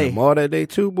 And I'ma he was say- at the mall that day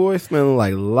too, boy, smelling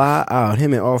like out.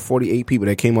 Him and all 48 people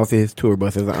that came off his tour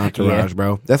bus as an entourage,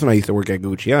 bro. That's when I used to work at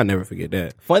Gucci. I'll never forget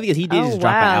that. funny is he did Oh just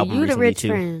drop an wow, album you the recently rich too.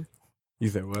 friend. You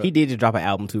said what? He did just drop an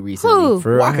album too recently. Who?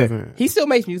 For real? I Waka. haven't- He still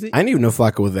makes music. I didn't even know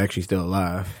Flocka was actually still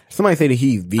alive. Somebody said that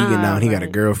he's vegan now and he got a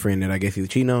right. girlfriend that I guess he's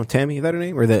cheating on. Tammy, is that her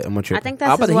name? Or is that, am I I tripping? think I'm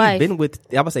that's about his to say wife. he's been with.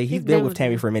 I'm about to say he's He's been been with with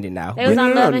Tammy her. for a minute now. They was No, on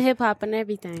no, no, Love no. and Hip Hop and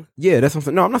everything. Yeah, that's what I'm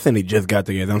saying. No, I'm not saying they just got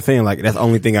together. I'm saying like that's the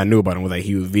only thing I knew about him was like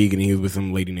he was vegan and he was with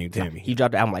some lady named Tammy. He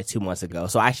dropped the album like 2 months ago.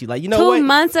 So I actually like, you know 2 what?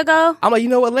 months ago. I'm like, you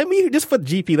know what? Let me just for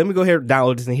GP. Let me go here,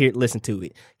 download this, and hear, listen to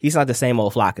it. He's not the same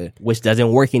old Flocka, which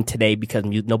doesn't work in today because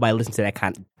nobody listens to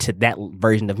that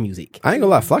version of music. I ain't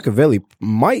gonna lie, Flockavelli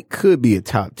could be a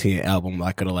top 10 album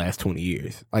like of the last 20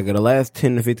 years. Like of the last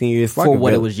 10 to 15 years. For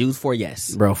what Flockavelli- it was used for,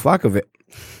 yes. Bro, Flockavelli,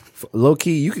 low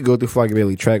key, you could go through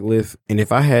Flockavelli track list, and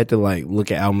if I had to like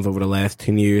look at albums over the last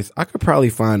 10 years, I could probably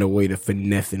find a way to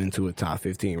finesse it into a top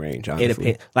 15 range, It honestly.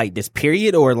 depends. Like this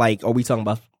period, or like, are we talking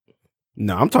about?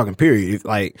 No, I'm talking period. It's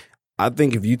like, I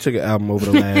think if you took an album over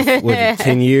the last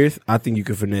 10 years, I think you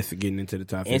could finesse it getting into the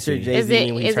top 15. Answer If Jay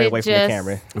Z when he turned away from the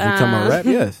camera. we talking about rap,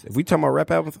 yes. If we talking about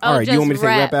rap albums, all right, you just want me to say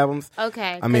rap rap. albums?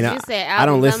 Okay. I mean, 'cause you said I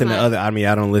don't albums, listen I'm to like, other,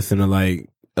 I don't listen to like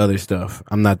other stuff.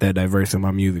 I'm not that diverse in my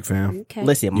music, fam. Okay.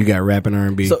 Listen, You got rap and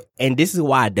R&B. so and this is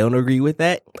why I don't agree with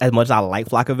that. As much as I like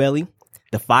Flockavelli,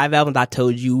 the 5 albums I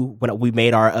told you when we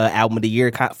made our album of the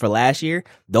year for last year,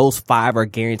 those 5 are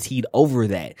guaranteed over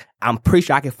that. I'm pretty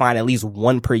sure I can find at least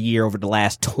 1 per year over the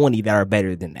last 20 that are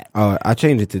better than that. I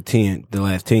changed it to 10 the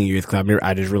last 10 years because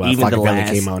I just realized Even the Flockavelli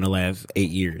last- came out in the last 8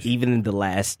 years. Even in the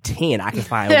last 10, I can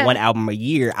find 1 album a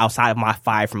year outside of my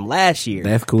 5 from last year.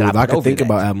 That's cool. that If I put could over think that.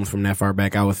 about albums from that far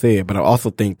back, I would say it. But I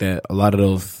also think that a lot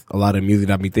of music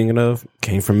I be thinking of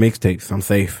came from mixtapes. I'm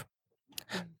safe.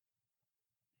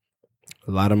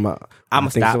 A lot of my. I'ma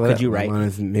stop because you right. Mine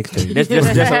is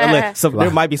mixtape.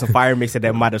 There might be some fire mixer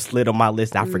that might have slid on my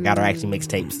list. I forgot are actually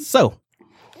mixtapes. So,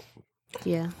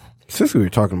 yeah. Since we were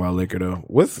talking about liquor though,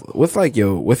 what's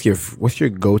your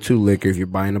go-to liquor if you're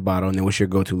buying a bottle, and then what's your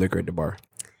go-to liquor at the bar?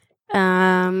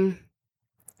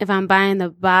 If I'm buying the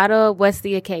bottle, what's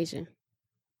the occasion?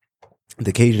 The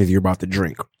occasion is you're about to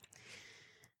drink.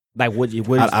 Like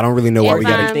I don't really know why we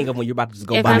got to think of when you're about to just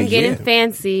go if buy. I'm getting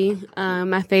fancy,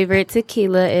 my favorite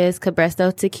tequila is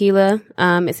Cabresto tequila.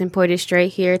 It's imported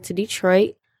straight here to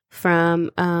Detroit from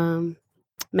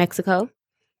Mexico.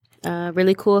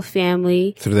 Really cool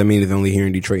family. So does that mean it's only here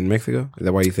in Detroit and Mexico? Is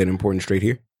that why you said important straight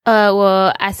here?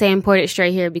 Well, I say imported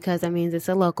straight here because that means it's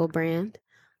a local brand.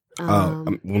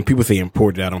 When people say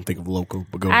imported, I don't think of local.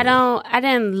 But I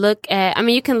didn't look at. I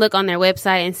mean, you can look on their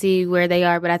website and see where they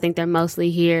are, but I think they're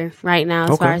mostly here right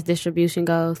now as far as distribution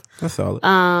goes. That's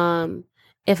solid.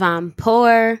 If I'm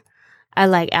poor, I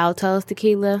like Alto's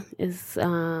tequila. It's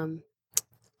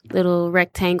little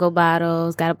rectangle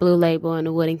bottles, got a blue label and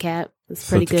a wooden cap. It's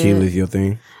pretty good. Tequila is your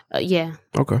thing? Yeah.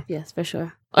 Okay. Yes, for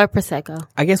sure. Or Prosecco.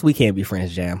 I guess we can't be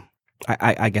friends, Jam.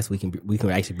 I guess we can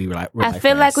actually be real I feel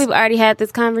friends. like we've already had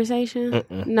this conversation.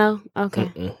 Mm-mm. No? Okay.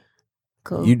 Mm-mm.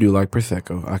 Cool. You do like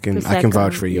Prosecco. I can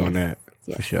vouch for you on that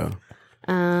for sure.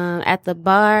 At the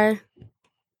bar,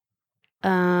 if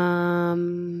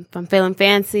I'm feeling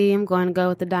fancy, I'm going to go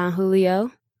with the Don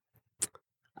Julio.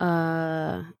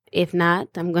 If not,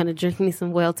 I'm going to drink me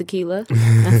some Well tequila.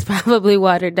 That's probably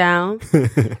watered down.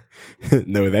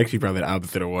 No, it's actually probably the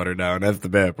opposite of watered down. That's the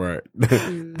bad part.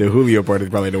 The Julio part is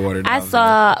probably the watered down. I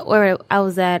saw where I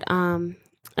was at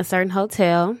a certain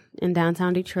hotel in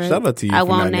downtown Detroit. Shout out to you. I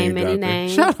won't name any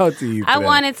names. Shout out to you. I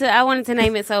wanted to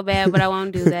name it so bad, but I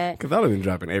won't do that. Because I've been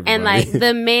dropping everybody. And like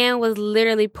the man was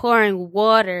literally pouring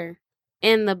water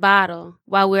in the bottle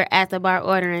while we were at the bar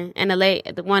ordering, and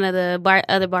one of the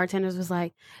other bartenders was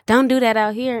like, "Don't do that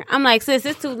out here." I'm like, "Sis,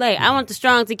 it's too late. I want the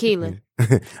strong tequila.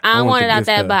 I don't want it out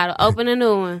that bottle. Open a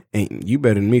new one." Ain't you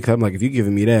better than me? Because I'm like, if you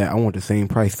giving me that, I want the same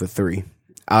price for 3.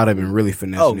 I would have been really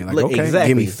finessing it. Like, look, okay, exactly.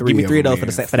 give me 3. Give me 3 of those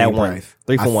for that one. Price.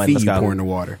 3 for one. I see Let's you go. pouring the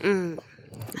water.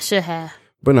 I should have.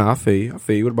 But no, I feel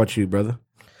you. What about you, brother?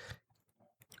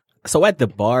 So at the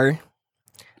bar,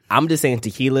 I'm just saying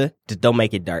tequila. Just don't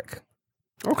make it dark.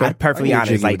 Okay, I'm perfectly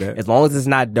honest. Like, as long as it's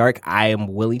not dark, I am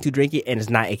willing to drink it, and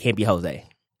it can't be Jose.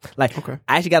 Like, okay.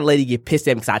 I actually got a lady get pissed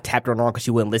at me because I tapped her on the arm because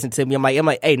she wouldn't listen to me. I'm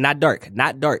like, hey, not dark.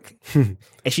 And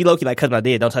she low-key like, cause I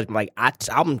did, don't touch me. Like,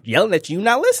 I'm yelling at you,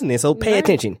 not listening, so pay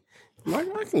attention. I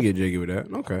can get jiggy with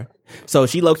that. Okay. So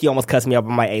she low-key almost cussed me up.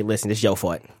 I'm like, hey, listen, this is your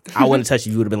fault. I wouldn't touch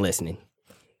you, you would have been listening.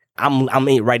 I'm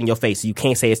right in your face, so you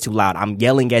can't say it's too loud. I'm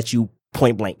yelling at you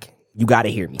point blank. You gotta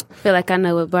hear me. I feel like I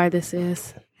know what bar this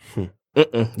is.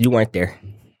 You weren't there.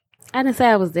 I didn't say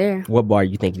I was there. What bar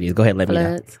you think it is? Go ahead, let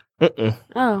Floods. me know.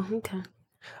 Oh, okay.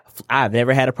 I've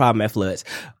never had a problem at Floods,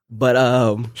 but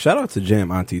shout out to Jam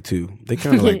Auntie too. They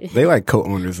kind of like they like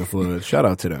co-owners of Floods. Shout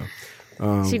out to them.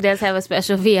 She does have a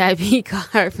special VIP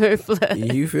card for Floods.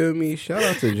 You feel me? Shout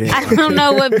out to Jam. I don't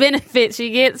know what benefit she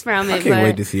gets from it. I can't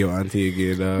wait to see your auntie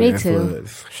again. Me too.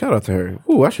 Floods. Shout out to her.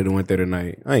 Ooh, I should have went there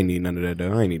tonight. I ain't need none of that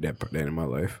though. I ain't need that in my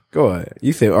life. Go ahead.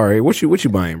 You say, all right. What you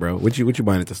buying, bro? What you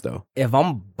buying at the store? If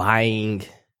I'm buying,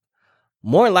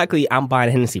 more likely I'm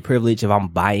buying Hennessy Privilege. If I'm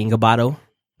buying a bottle.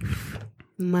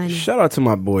 Money. Shout out to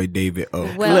my boy David O.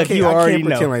 Well, look, you already can't know.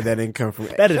 pretend like that didn't come from.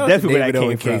 That is definitely where that David O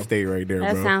came in from. K-State right there,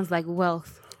 That bro. sounds like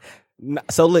wealth.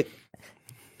 So look,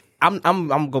 I'm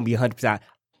gonna be 100%.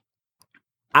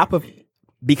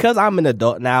 Because I'm an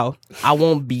adult now, I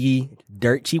won't be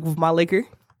dirt cheap with my liquor.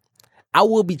 I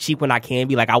will be cheap when I can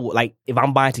be. Like, I would, like, if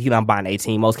I'm buying tequila, I'm buying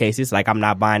 18 most cases. Like, I'm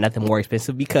not buying nothing more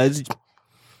expensive because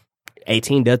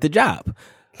 18 does the job.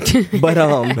 But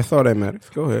that's all that matters.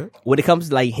 Go ahead. When it comes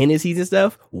to like Hennessy's and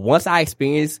stuff, once I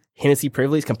experienced Hennessy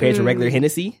Privilege compared to regular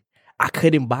Hennessy, I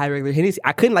couldn't buy regular Hennessy.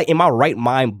 I couldn't, like, in my right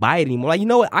mind, buy it anymore. Like, you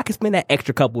know what? I could spend that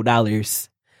extra couple dollars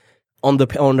on the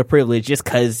Privilege just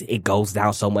because it goes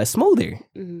down so much smoother.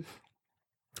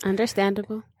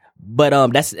 Understandable. But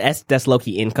that's low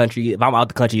key in country. If I'm out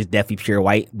the country, it's definitely pure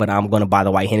white. But I'm gonna buy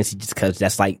the white Hennessy just because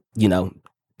that's, like, you know,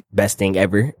 best thing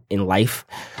ever in life.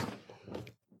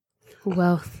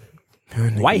 Wealth.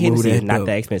 White Hennessy is not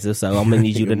that expensive, so I'm gonna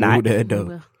need you to not.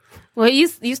 Well, you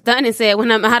stunned and said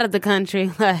when I'm out of the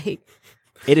country, like,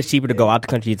 it is cheaper to go out the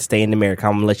country to stay in America.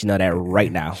 I'm gonna let you know that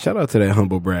right now. Shout out to that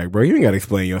humble brag, bro. You ain't gotta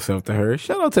explain yourself to her.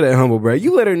 Shout out to that humble brag.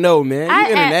 You let her know, man.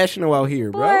 You international out here,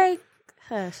 bro. Boy,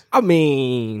 Hush. I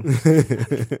mean,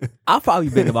 I've probably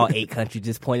been to about 8 countries at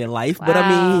this point in life, but I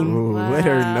mean, Ooh, let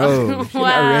her know. She's Wow.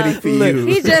 not ready for Look, you.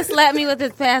 He just slapped me with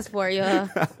his passport, y'all.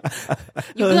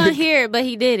 You couldn't hear it, but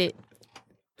he did it.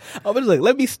 oh, but look,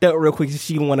 let me start real quick. If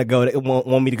she want me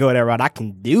to go that route, I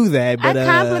can do that. But I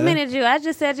complimented you. I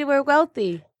just said you were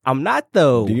wealthy. I'm not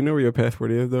though. Do you know where your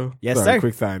passport is, though? Yes, Sorry, sir.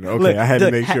 Quick sign. Okay, Look, I had to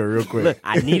look, make sure real quick. Look,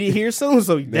 I need it here soon,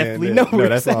 so you Man, definitely that- know where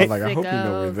that's it's why I was at. like, I hope you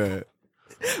know where it's at.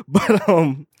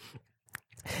 But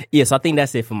yeah. So I think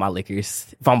that's it for my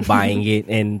liquors. If I'm buying it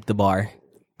in the bar,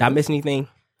 did I miss anything?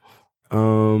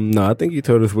 No, I think you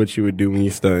told us what you would do when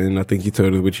you stunting. I think you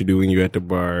told us what you do when you at the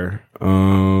bar.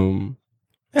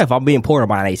 Yeah, if I'm being poor, I'm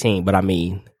buying 18. But I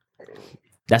mean,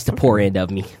 that's the poor end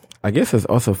of me. I guess it's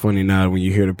also funny now when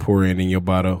you hear the pour in your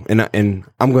bottle, and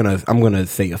I'm gonna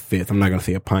say a fifth. I'm not gonna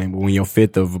say a pint, but when your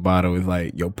fifth of a bottle is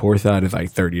like your pour side is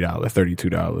like $30,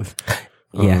 $32.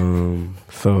 Yeah.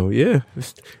 So yeah,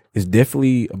 it's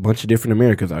definitely a bunch of different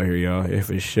Americas out here, y'all. If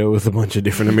it shows a bunch of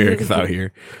different Americans out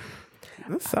here,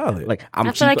 that's solid. Like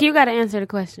I feel like you got to answer the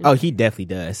question. Oh, he definitely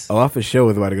does. Oh, I for sure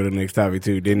was about to go to the next topic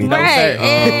too, didn't he?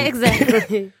 Right,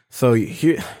 exactly. So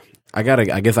here, I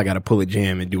guess I gotta pull a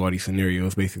jam and do all these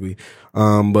scenarios basically.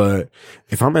 But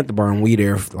if I'm at the bar and we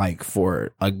there like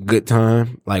for a good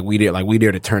time, like we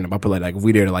there to turn up. I feel like if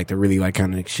we there to like to really like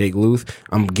kind of shake loose,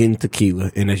 I'm getting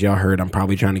tequila. And as y'all heard, I'm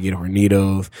probably trying to get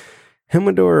Hornitos.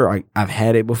 Humidor, I've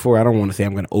had it before. I don't want to say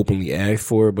I'm gonna openly ask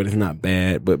for it, but it's not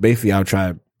bad. But basically, I'll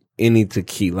try any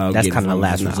tequila. That's kind of the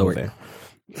last resort. Yeah,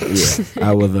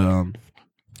 I was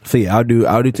So yeah, I'll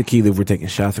do tequila if we're taking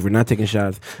shots. If we're not taking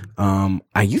shots, I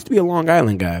used to be a Long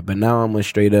Island guy, but now I'm a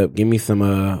straight up. Give me some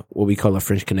what we call a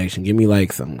French connection. Give me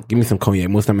some cognac.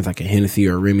 Most times it's like a Hennessy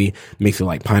or a Remy mixed with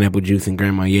like pineapple juice and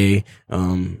Grand Marnier,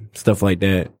 stuff like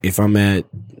that. If I'm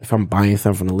buying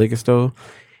something from the liquor store,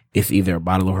 it's either a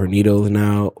bottle of Hornitos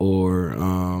now or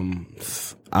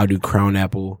I'll do Crown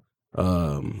Apple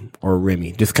or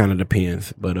Remy. Just kind of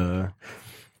depends, but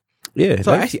yeah.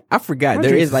 So actually, I forgot my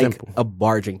there drinks is are like simple. a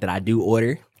bar drink that I do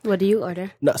order. What do you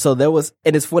order? No, so there was,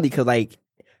 and it's funny because like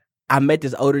I met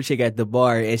this older chick at the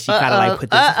bar, and she kind of like put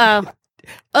this.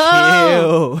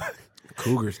 Oh, Chill.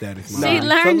 Cougar status. she Nah.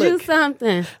 learned So you look.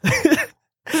 something.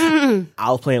 Mm.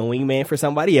 I was playing wingman for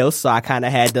somebody else, so I kind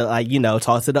of had to like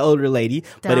talk to the older lady,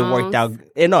 but it worked out.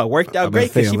 And no, it worked out great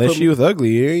because she unless put she me. was ugly,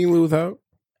 you ain't lose out.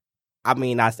 I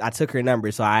mean, I took her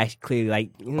number, so I clearly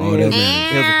like. Oh, that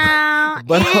matters.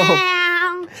 But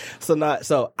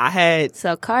so I had.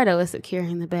 So Cardo is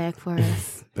securing the bag for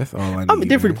us. That's all I need. I'm at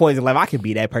different man. points in life. I could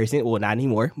be that person. Well, not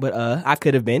anymore, but I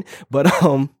could have been. But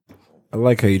I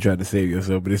like how you tried to save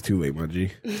yourself, but it's too late, my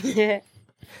G.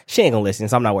 she ain't gonna listen,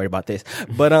 so I'm not worried about this.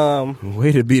 But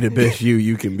Way to be the best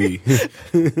you can be.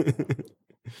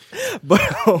 but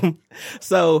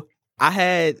so I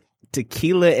had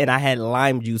tequila and I had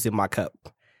lime juice in my cup.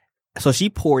 So she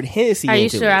poured Hennessy Are you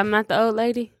into sure it. I'm not the old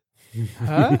lady?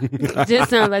 Huh? Just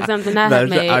sounds like something I have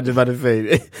made. I was just about to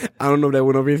say, I don't know if that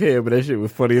went over his head, but that shit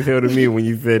was funny as hell to me when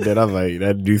you said that. I was like,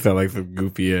 that do sound like some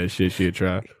goofy ass shit she'd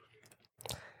try.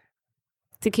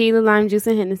 Tequila, lime juice,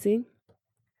 and Hennessy.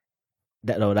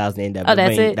 That was the end of it. Oh,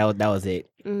 that's I mean, it? That was it.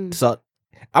 Mm. So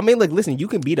I mean, look, listen, you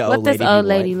can be the What old does lady. if old you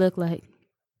lady want. look like?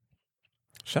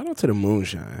 Shout out to the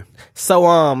moonshine. So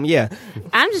yeah,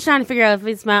 I'm just trying to figure out if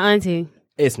it's my auntie.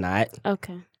 it's not.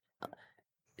 Okay.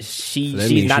 She So that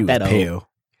she's means not she was that old. pale.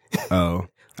 Oh,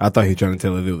 I thought he was trying to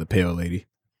tell us it was a pale lady.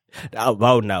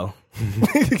 Oh no. I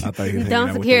thought he was hanging Don't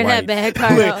out with secure the that whites. bag,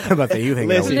 I'm Cardo. about to say, he was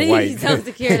hanging out with the Please whites. don't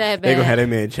secure that They gonna have bag.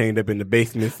 that man chained up in the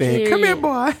basement saying, Period. "Come here,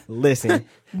 boy, Listen,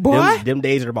 boy." them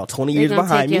days are about 20 They're years gonna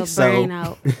behind take me. your So brain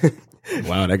out.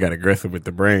 Wow, that got aggressive with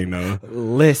the brain though.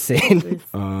 listen,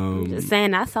 Just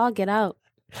saying, I saw Get Out.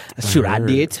 shoot, I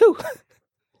did too.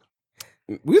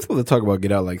 We were supposed to talk about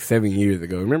Get Out like 7 years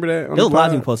ago. Remember that? on There was the a lot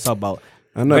of pod? people supposed to talk about.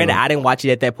 I know. Granted, I didn't watch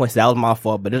it at that point, so that was my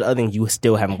fault. But there's other things you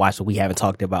still haven't watched that we haven't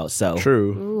talked about. So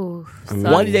True. Ooh, one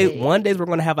sorry. day we're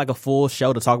gonna have like a full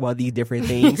show to talk about these different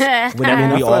things. Whenever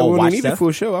I we feel like all we watch need a stuff.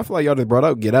 full show. I feel like y'all just brought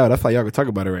up Get Out. I feel like y'all could talk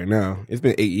about it right now. It's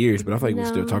been 8 years, but I feel like we can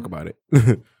still No. talk about it.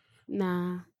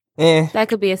 Nah, Eh. that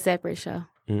could be a separate show.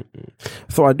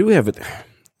 So I do have it.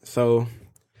 So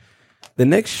the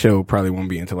next show probably won't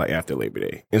be until like after Labor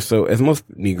Day. And so as most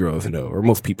Negroes know, or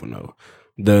most people know,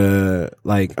 the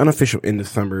like unofficial end of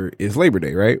summer is Labor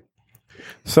Day, right?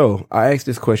 So I asked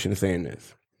this question saying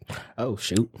this. Oh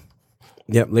shoot!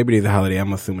 Yep, Labor Day is a holiday.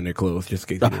 I'm assuming they're closed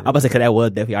just in case. I'm about to say because that was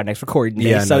definitely our next recording day.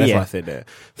 Yeah, so that's yeah, why I said that.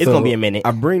 It's gonna be a minute.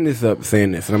 I bring this up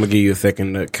saying this, and I'm gonna give you a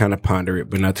second to kind of ponder it,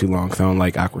 but not too long, because I don't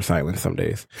like awkward silence some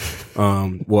days.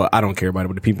 Well, I don't care about it,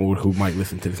 but the people who might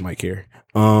listen to this might care.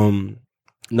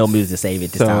 No music to save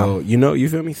it this time. You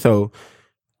feel me? So,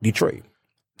 Detroit.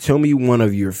 Tell me one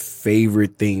of your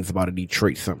favorite things about a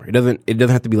Detroit summer. It doesn't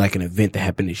have to be like an event that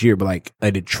happened this year, but like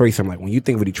a Detroit summer. Like when you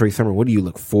think of a Detroit summer, what do you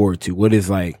look forward to? What is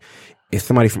like, if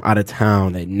somebody from out of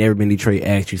town that never been to Detroit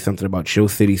asks you something about your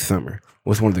city summer,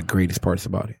 what's one of the greatest parts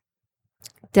about it?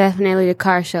 Definitely the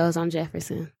car shows on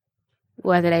Jefferson.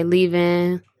 Whether they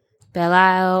leaving Belle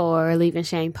Isle or leaving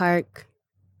Shane Park.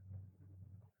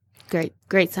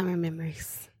 Great summer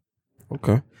memories.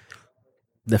 Okay.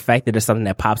 The fact that there's something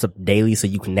that pops up daily so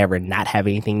you can never not have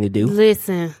anything to do.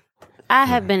 Listen, I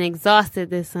have been exhausted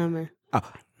this summer.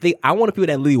 I want people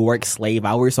that literally work slave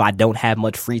hours, so I don't have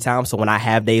much free time. So when I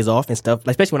have days off and stuff,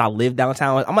 like especially when I live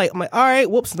downtown, I'm like, all right,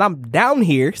 whoops, since I'm down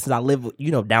here, since I live,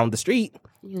 down the street,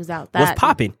 You was out that. what's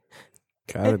popping?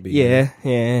 Gotta be. Yeah.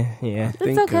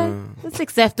 It's okay. It's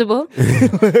acceptable.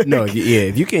 No,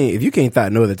 if you can't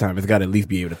thought no other time, it's got to at least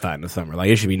be able to thought in the summer. Like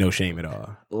it should be no shame at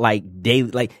all. Like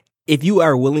daily, like if you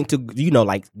are willing to,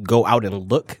 like go out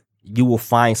and look, you will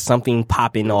find something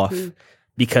popping off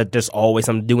because there's always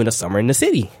something to do in the summer in the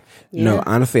city. Yeah. No,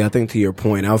 honestly, I think to your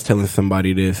point, I was telling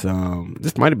somebody this,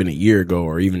 this might have been a year ago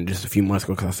or even just a few months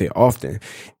ago, because I say it often,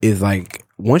 is like,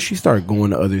 once you start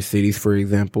going to other cities, for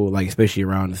example, like especially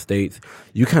around the States,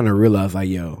 you kind of realize like,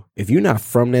 yo, if you're not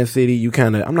from that city, you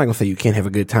kind of, I'm not going to say you can't have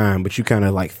a good time, but you kind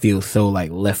of like feel so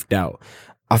like left out.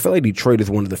 I feel like Detroit is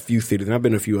one of the few cities, and I've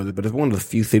been to a few others, but it's one of the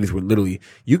few cities where literally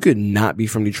you could not be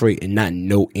from Detroit and not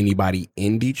know anybody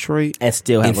in Detroit And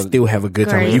still have have a good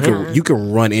time. You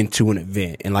can run into an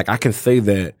event, and like I can say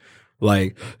that,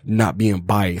 like not being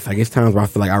biased. Like it's times where I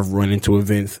feel like I've run into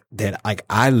events that like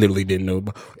I literally didn't know,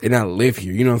 and I live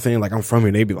here. You know what I'm saying? Like I'm from here,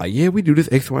 and they be like, yeah, we do this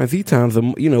X, Y, and Z times a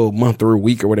month or a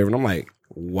week or whatever, and I'm like,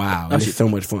 wow, this is so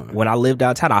much fun. When I lived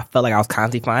downtown, I felt like I was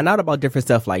constantly finding out about different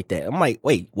stuff like that. I'm like,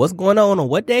 wait, what's going on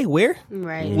what day? Where?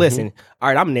 Right. Listen, all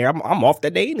right, I'm there. I'm off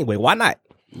that day anyway. Why not?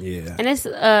 Yeah. And it's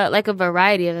like a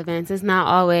variety of events. It's not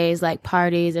always like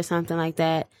parties or something like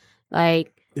that.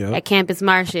 Like at Campus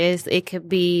Martius, it could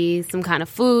be some kind of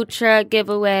food truck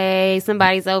giveaway.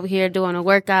 Somebody's over here doing a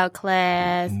workout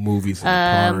class. Movies in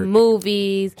the park.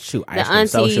 Movies. Shoot, The ice cream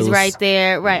aunties socials. right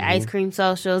there. Right, ice cream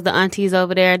socials. The aunties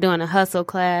over there doing a hustle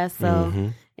class.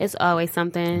 So it's always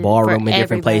something Ballroom for in different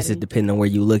everybody. places depending on where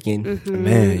you're looking.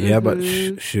 Man, yeah, but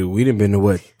shoot, we done been to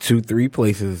 2-3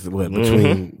 places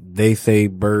between They Say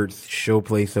Birds show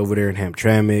place over there in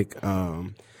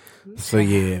Hamtramck. So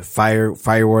yeah,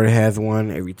 Firewater has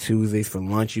one every Tuesdays for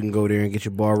lunch. You can go there and get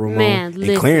your ballroom Man, on. And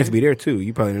listen. Clarence be there too.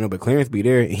 You probably don't know, but Clarence be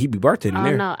there and he be bartending Oh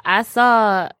there. no, I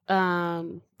saw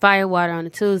Firewater on a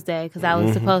Tuesday because I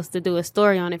was supposed to do a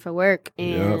story on it for work.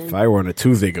 Yeah, And Firewater on a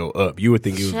Tuesday go up. You would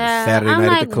think it was a Saturday I'm night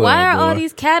like, at the club. why are all boy.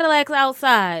 these Cadillacs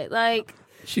outside? Like,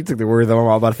 She took the words out of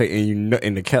my mouth, and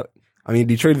in the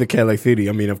Detroit is a Cadillac city.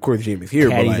 I mean, of course, Jim is here,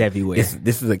 Caddies but like, everywhere.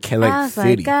 this is a I Cadillac was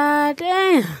city. like, God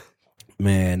damn.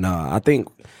 Man, I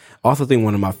also think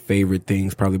one of my favorite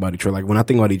things probably about Detroit, like when I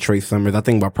think about Detroit summers, I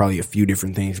think about probably a few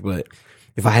different things, but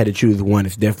if I had to choose one,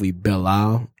 it's definitely Belle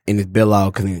Isle, and it's Belle Isle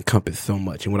because it encompasses so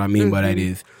much. And what I mean by that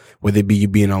is, whether it be you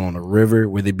being on a river,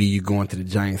 whether it be you going to the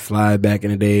giant slide back in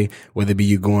the day, whether it be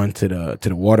you going to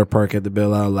the water park at the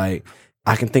Belle Isle, like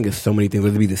I can think of so many things,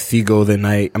 whether it be the seagulls at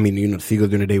night. I mean, the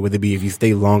seagulls during the day, whether it be if you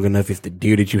stay long enough, it's the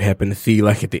deer that you happen to see,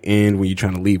 like at the end when you're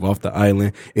trying to leave off the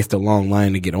island. It's the long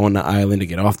line to get on the island, to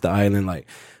get off the island. Like,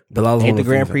 Belle Isle Ain't the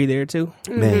Grand Prix there too?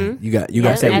 Man, you got Yeah,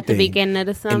 everything. at the beginning of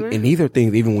the summer. And these are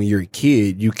things, even when you're a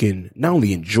kid, you can not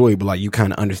only enjoy, but like you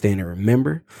kind of understand and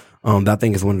remember. That I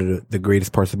think is one of the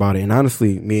greatest parts about it. And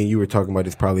honestly, me and you were talking about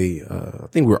this probably, I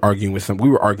think we were arguing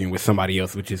with somebody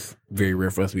else, which is very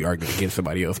rare for us to be arguing against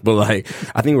somebody else. But like,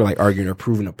 I think we're like arguing or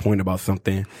proving a point about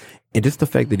something. And just the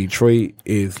fact that Detroit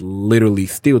is literally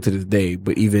still to this day,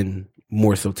 but even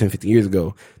more so 10, 15 years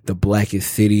ago, the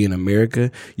blackest city in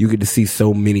America. You get to see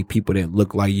so many people that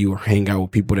look like you or hang out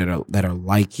with people that are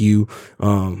like you.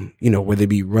 Whether it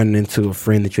be running into a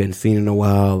friend that you hadn't seen in a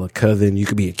while, a cousin, you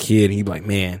could be a kid and you be like,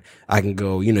 man, I can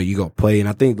go, you go play. And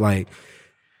I think like,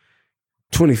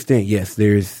 to an extent, yes,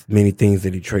 there's many things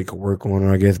that Detroit could work on,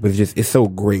 I guess, but it's so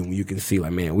great when you can see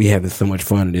like, man, we having so much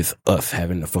fun and it's us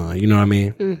having the fun. You know what I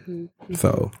mean?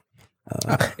 So,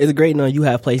 it's great knowing you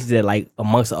have places that like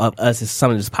amongst us is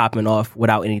something just popping off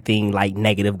without anything like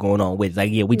negative going on with.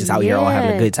 Like, yeah, we just out here all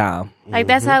having a good time. Like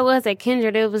that's how it was at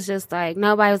Kindred. It was just like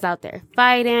nobody was out there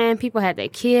fighting. People had their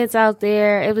kids out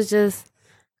there. It was just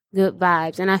good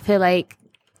vibes. And I feel like,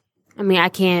 I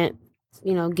can't,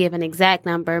 give an exact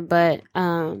number, but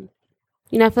I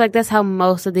feel like that's how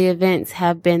most of the events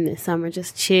have been this summer.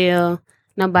 Just chill,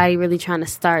 nobody really trying to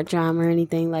start drama or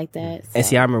anything like that. And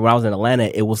see, I remember when I was in Atlanta,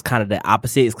 it was kind of the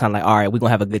opposite. It's kind of like, all right, we're going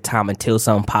to have a good time until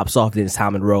something pops off, then it's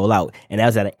time to roll out. And that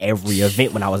was at every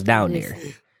event when I was down there.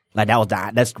 Like,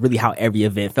 that's really how every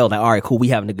event felt. Like, all right, cool, we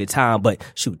having a good time, but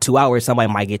shoot, 2 hours,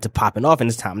 somebody might get to popping off and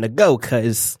it's time to go,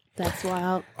 because... That's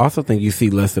wild. I also think you see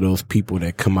less of those people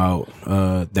that come out,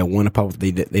 that want to pop.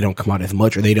 They don't come out as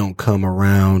much, or they don't come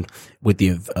around with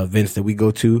the events that we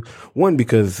go to. One,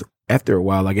 because after a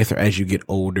while, I guess, or as you get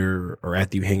older, or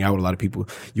after you hang out with a lot of people,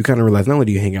 you kind of realize not only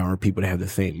do you hang out with people that have the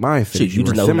same mindset, you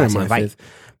just know who not to invite.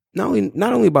 Not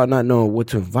only about not knowing what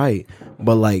to invite,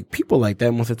 but like people like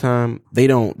that most of the time, they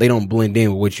don't blend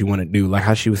in with what you want to do. Like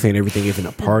how she was saying, everything isn't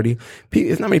a party.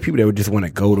 It's not many people that would just want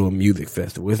to go to a music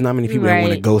festival. It's not many people that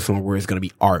want to go somewhere where it's going to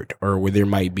be art, or where there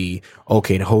might be,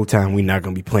 okay, the whole time we're not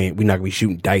going to be playing, we're not going to be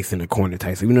shooting dice in the corner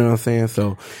type. So, you know what I'm saying?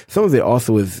 So some of it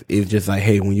also is just like,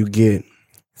 hey, when you get,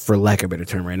 for lack of a better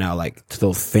term right now, like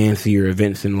those fancier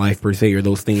events in life per se, or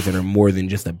those things that are more than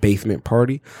just a basement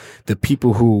party, the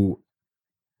people who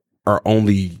are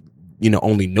only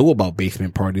know about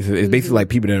basement parties. It's basically like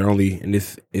people that are only, and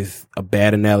this is a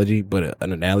bad analogy, but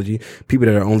an analogy, people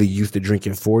that are only used to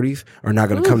drinking 40s are not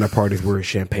going to come to parties where it's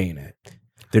champagne at.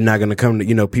 They're not going to come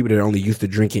to, people that are only used to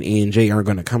drinking E&J aren't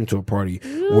going to come to a party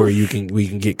where we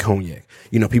can get cognac.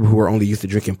 People who are only used to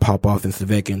drinking Pop-Off and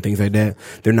Svedka and things like that,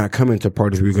 they're not coming to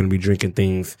parties where you're going to be drinking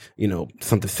things,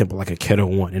 something simple like a Ketel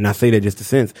One. And I say that just in a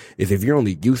sense is if you're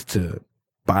only used to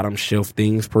bottom shelf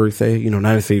things per se, not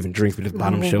necessarily even drinks, but just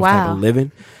bottom shelf type of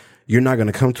living, you're not going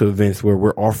to come to events where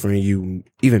we're offering you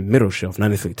even middle shelf, not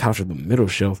necessarily top shelf, but middle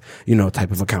shelf,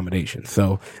 type of accommodation.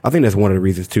 So I think that's one of the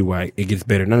reasons too why it gets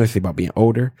better, not necessarily about being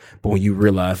older, but when you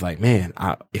realize like, man,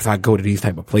 if I go to these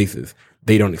type of places,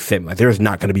 they don't accept me. Like there's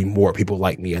not going to be more people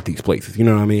like me at these places. You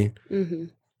know what I mean? Mm-hmm.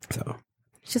 So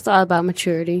it's just all about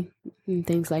maturity and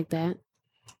things like that.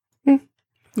 I'm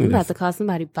about to call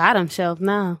somebody bottom shelf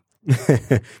now.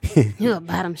 You a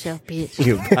bottom shelf bitch.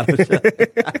 You a bottom shelf.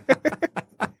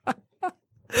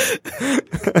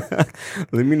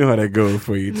 Let me know how that goes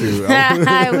for you too.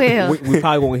 I will. We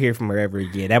probably won't hear from her ever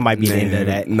again. That might be the end of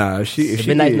that. Nah, if she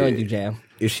been nice knowing you, Jam.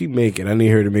 If she make it, I need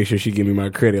her to make sure she give me my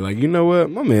credit. Like, you know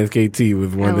what? My man KT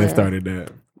was one that started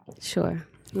that. Sure.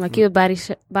 Like you a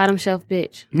bottom shelf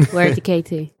bitch. Word to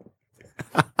KT.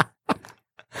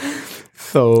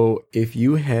 So if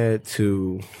you had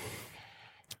to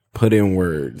put in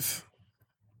words,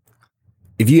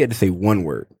 if you had to say one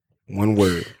word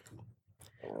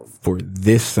for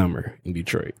this summer in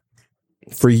Detroit,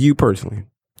 for you personally,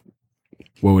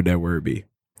 what would that word be?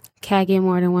 Can I get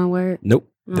more than one word? Nope.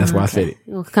 That's why I said it.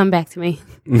 Well, come back to me.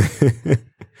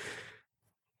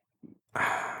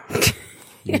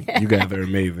 You guys are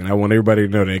amazing. I want everybody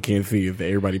to know that I can't see it. That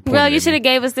everybody. Well, you should have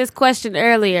gave us this question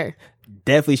earlier.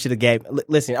 Definitely should have gave.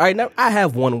 Listen, all right, now I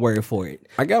have one word for it.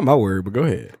 I got my word, but go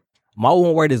ahead. My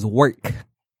one word is work.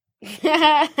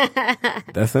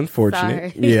 That's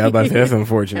unfortunate. Sorry. Yeah, I'm about to say that's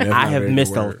unfortunate. That's I have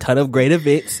missed a ton of great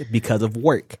events because of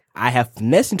work. I have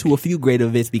finessed into a few great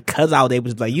events because I was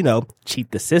able to,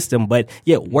 cheat the system. But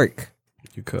yeah, work.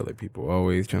 You colored people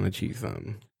always trying to cheat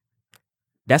something.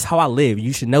 That's how I live.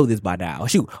 You should know this by now.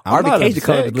 Shoot, our vacation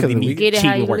colors look at me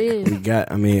cheating work. You got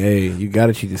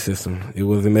to cheat the system. It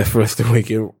wasn't meant for us to make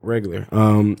it regular.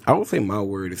 I would say my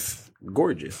word is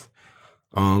gorgeous.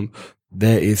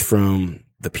 That is from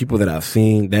the people that I've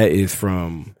seen. That is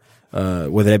from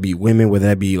whether that be women, whether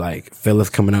that be like fellas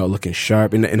coming out looking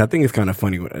sharp. And I think it's kind of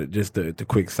funny. Just the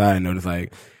quick side note is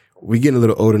like, we getting a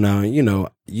little older now, and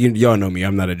y'all know me.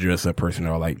 I'm not a dress up person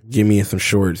or like give me in some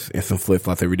shorts and some flip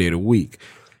flops every day of the week.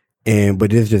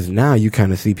 But it's just now you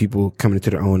kind of see people coming into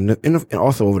their own, and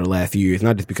also over the last few years,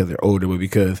 not just because they're older, but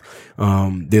because,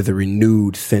 there's a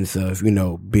renewed sense of,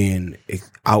 being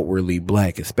outwardly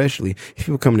black, especially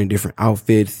people coming in different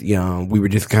outfits. We were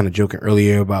just kind of joking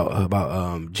earlier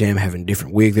about Jam having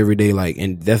different wigs every day. Like,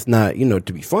 and that's not,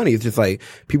 to be funny. It's just like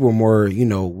people are more,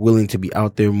 willing to be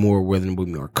out there more, whether it be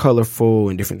more colorful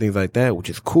and different things like that, which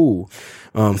is cool.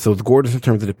 So it's gorgeous in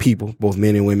terms of the people, both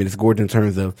men and women. It's gorgeous in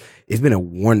terms of, it's been a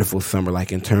wonderful summer,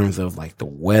 like in terms of like the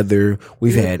weather.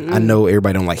 We've had, I know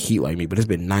everybody don't like heat like me, but it's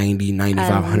been 90,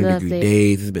 95, 100 degree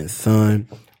days. It's been sun.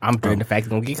 I'm dreading the fact it's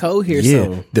going to get cold here. Yeah.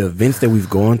 So. The events that we've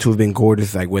gone to have been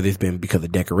gorgeous, like whether it's been because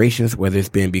of decorations, whether it's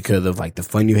been because of like the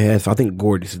fun you had. So I think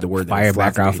gorgeous is the word. Fire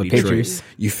background for pictures.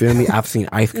 You feel me? I've seen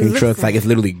ice cream trucks. Like it's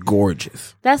literally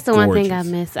gorgeous. That's the one thing I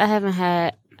miss. I haven't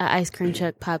had an ice cream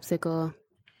truck popsicle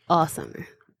all summer.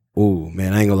 Oh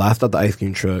man, I ain't gonna lie. I stopped the ice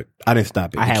cream truck. I didn't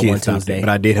stop it. I had one Tuesday, but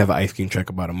I did have an ice cream truck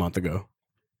about a month ago.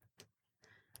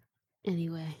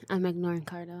 Anyway, I'm ignoring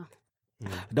Cardo.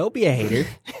 Don't be a hater.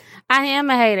 I am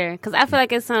a hater because I feel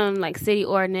like it's some like city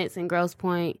ordinance in Grosse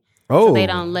Pointe. Oh, So they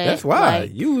don't let, that's why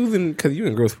like- you losing because you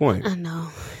in Grosse Pointe. I know.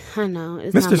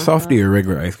 It's Mr. not my Softy fault. or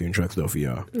regular ice cream trucks though for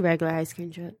y'all? Regular ice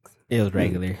cream trucks. It was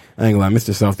regular. I ain't gonna lie,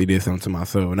 Mr. Softy did something to my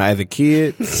soul. Now as a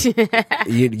kid,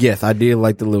 yes, I did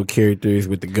like the little characters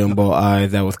with the gumball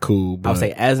eyes. That was cool. But I'll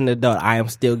say, as an adult, I am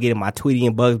still getting my Tweety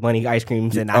and Bugs Bunny ice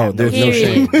creams, and I have there's no no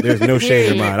shame. shame. There's no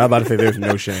shame in mine. I was about to say there's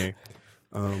no shame.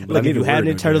 But I Look, need if you to have order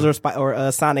any Turtles them.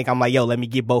 or Sonic, I'm like, yo, let me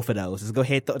get both of those. Just go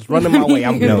ahead, just run them my way.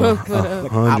 I'm No, good.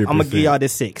 100%. I'm gonna give y'all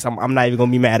this 6. I'm not even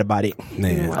gonna be mad about it.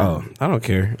 Man, I don't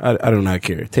care. I do not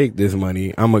care. Take this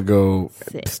money. I'm gonna go.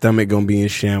 Sick. Stomach gonna be in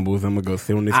shambles. I'm gonna go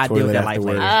sit on this I deal with toilet that life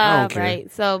afterwards. later. I don't care.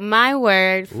 Right. So my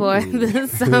word for the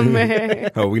summer.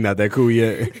 Oh, we not that cool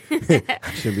yet.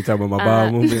 Shouldn't be talking about my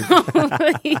bowel movement.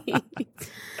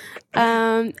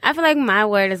 I feel like my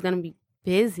word is gonna be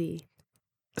busy.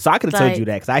 So I could have told Like- you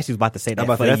that because I actually was about to say that. I'm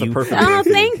about to for say, that's you. a perfect Oh, word for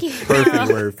you. thank you.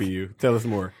 Perfect word for you. Tell us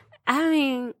more. I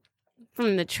mean,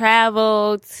 from the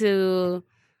travel to,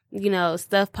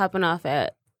 stuff popping off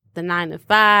at the 9 to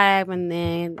 5 and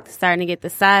then starting to get the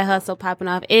side hustle popping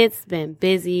off. It's been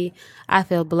busy. I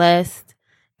feel blessed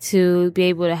to be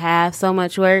able to have so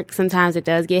much work. Sometimes it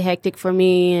does get hectic for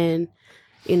me and,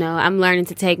 I'm learning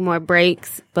to take more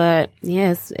breaks. But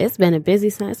yes, it's been a busy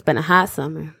summer. It's been a hot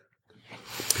summer.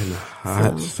 In a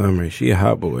hot summer. She a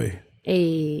hot boy.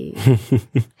 Hey.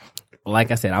 Like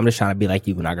I said, I'm just trying to be like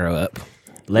you when I grow up.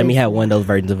 Let me have one of those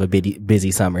versions of a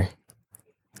busy summer.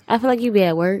 I feel like you be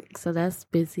at work, so that's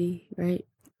busy, right?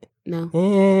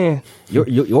 No. Yeah,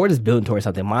 yours is building towards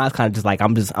something. Mine's kind of just like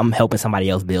I'm helping somebody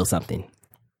else build something.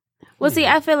 Well, see,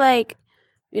 I feel like,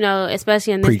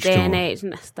 especially in this Preach day to and 'em. age,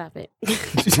 stop it.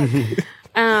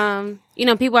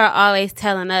 People are always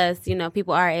telling us,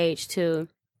 people our age to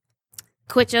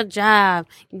quit your job,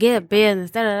 get a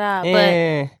business, da da da.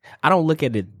 But I don't look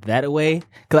at it that way.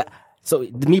 So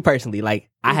me personally, like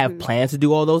I have plans to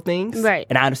do all those things, Right.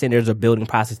 And I understand there's a building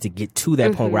process to get to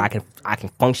that point where I can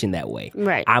function that way.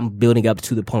 Right. I'm building up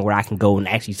to the point where I can go and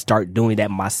actually start doing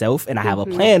that myself, and I have a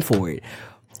plan for it.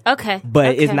 okay,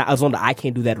 But it's okay. not as long as I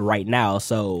can't do that right now.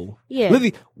 So Yeah.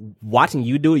 literally watching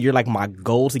you do it, you're like my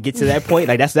goal to get to that point.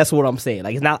 Like that's what I'm saying.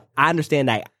 Like it's not. I understand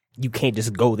that you can't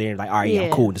just go there and like, all right, yeah, I'm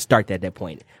Yeah. cool to start at that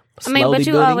point. I mean, Slowly but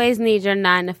you building. always need your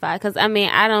 9 to 5 because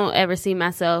I don't ever see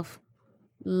myself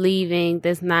leaving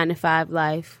this 9 to 5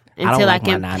 life I don't until I like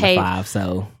my can 9 pay. to 5.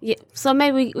 So Yeah, so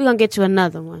maybe we're gonna get you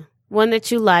another one that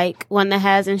you like, one that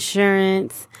has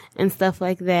insurance and stuff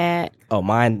like that. oh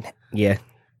mine, yeah.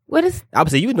 What is I would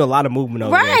say you've been doing a lot of movement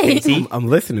over Right. there, KT. I'm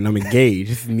listening. I'm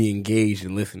engaged. This is me engaged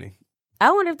and listening.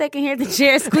 I wonder if they can hear the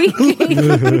chair squeaking.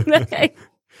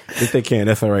 If they can,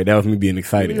 that's all right. That was me being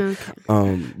excited.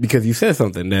 Okay. Because you said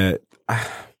something that I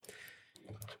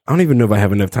don't even know if I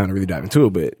have enough time to really dive into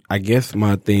it, but I guess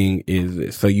my thing is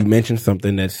this. So you mentioned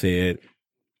something that said,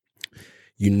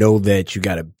 that you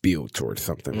got to build towards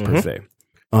something per se.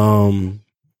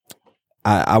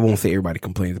 I won't say everybody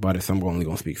complains about it, so I'm only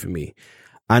going to speak for me.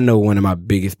 I know one of my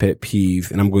biggest pet peeves,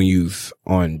 and I'm going to use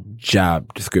on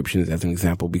job descriptions as an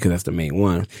example because that's the main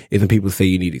one, is when people say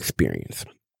you need experience.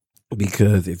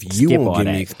 Because if you Skip won't all give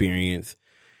that. me experience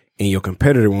and your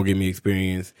competitor won't give me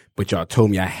experience, but y'all told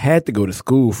me I had to go to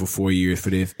school for 4 years for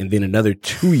this and then another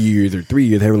 2 years or 3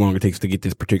 years, however long it takes to get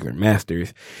this particular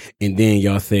master's, and then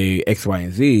y'all say X, Y,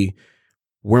 and Z,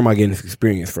 where am I getting this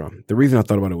experience from? The reason I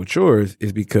thought about it with yours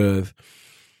is because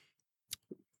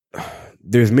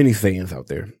there's many sayings out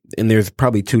there, and there's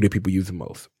probably two that people use the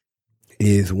most.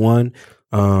 Is one,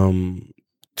 and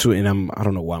I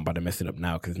don't know why I'm about to mess it up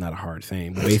now because it's not a hard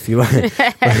saying, but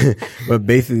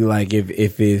basically like,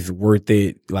 if it's worth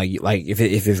it, like if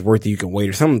it's worth it, you can wait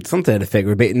or something to that effect.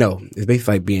 No, it's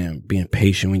basically like being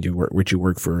patient when you work, what you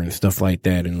work for and stuff like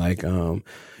that, and like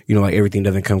like everything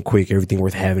doesn't come quick, everything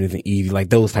worth having isn't easy, like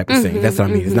those type of sayings. That's what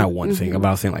I mean. It's not one thing.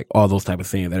 I'm saying like all those type of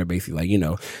sayings that are basically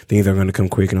like, things are going to come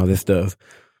quick and all this stuff.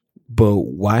 But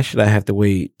why should I have to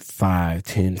wait 5,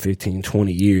 10, 15,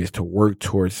 20 years to work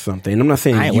towards something? And I'm not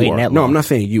saying I ain't you waiting are. that No, long. I'm not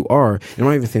saying you are. And I'm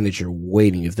not even saying that you're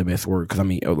waiting is the best word. Cause I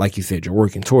mean, like you said, you're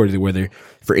working towards it, whether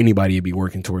for anybody it'd be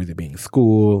working towards it being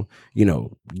school,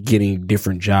 getting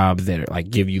different jobs that are like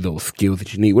give you those skills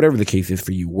that you need, whatever the case is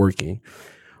for you working.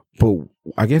 But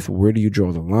I guess where do you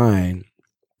draw the line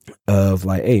of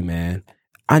like, hey man,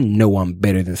 I know I'm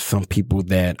better than some people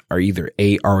that are either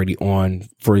already on,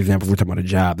 for example, if we're talking about a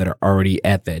job, that are already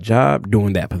at that job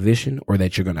doing that position, or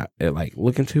that you're gonna like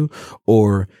look into,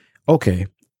 or okay,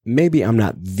 maybe I'm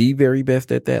not the very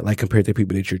best at that, like compared to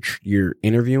people that you're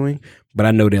interviewing, but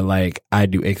I know that like I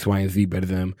do X, Y, and Z better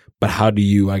than them. But how do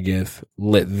you, I guess,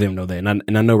 let them know that?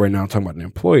 And I know right now I'm talking about an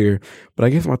employer, but I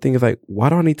guess my thing is like, why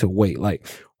do I need to wait? Like,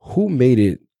 who made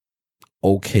it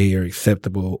okay or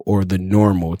acceptable or the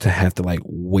normal to have to like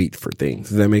wait for things?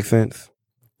 Does that make sense?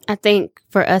 I think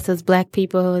for us as Black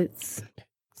people, it's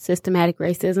systematic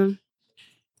racism.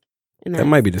 And That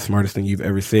might be the smartest thing you've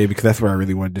ever said, because that's where I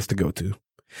really wanted this to go to.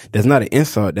 That's not an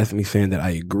insult. That's me saying that I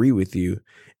agree with you,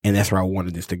 and that's where I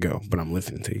wanted this to go. But I'm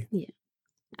listening to you. Yeah,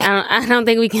 I don't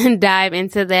think we can dive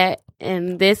into that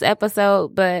in this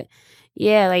episode, but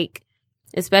yeah, like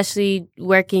especially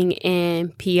working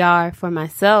in PR for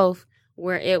myself,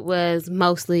 where it was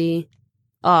mostly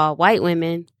all white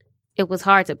women, it was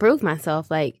hard to prove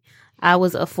myself. Like I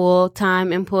was a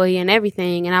full-time employee and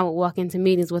everything, and I would walk into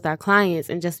meetings with our clients,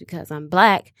 and just because I'm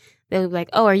Black, they would be like,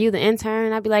 "Oh, are you the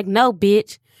intern?" I'd be like, "No,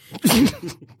 bitch.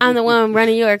 I'm the one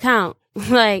running your account."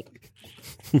 Like,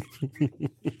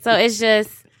 so it's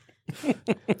just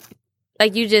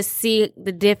like you just see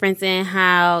the difference in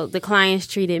how the clients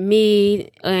treated me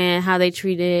and how they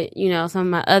treated, you know, some of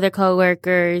my other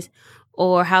coworkers,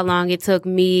 or how long it took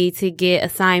me to get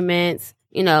assignments,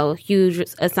 you know, huge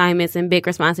assignments and big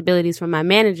responsibilities from my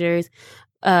managers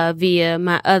via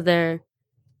my other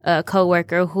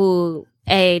coworker who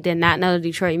did not know the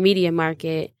Detroit media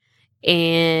market,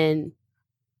 and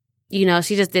you know,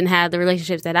 she just didn't have the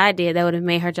relationships that I did that would have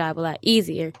made her job a lot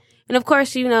easier. And of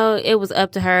course, you know, it was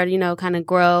up to her to, you know, kind of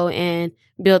grow and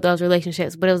build those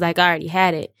relationships, but it was like I already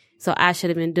had it, so I should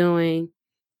have been doing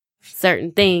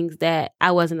certain things that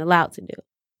I wasn't allowed to do.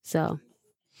 So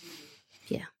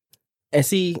yeah. And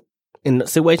see, in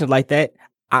situations like that,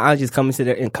 I just come into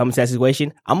that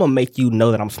situation, I'm gonna make you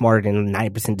know that I'm smarter than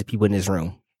 90% of the people in this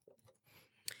room.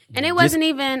 And it wasn't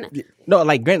even... No,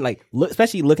 like, granted, like,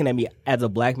 especially looking at me as a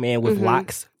Black man with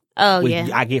locks. Oh, yeah.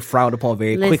 I get frowned upon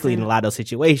very quickly in a lot of those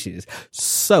situations.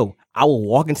 So, I will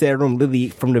walk into that room literally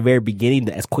from the very beginning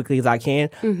as quickly as I can,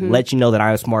 let you know that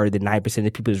I am smarter than 90% of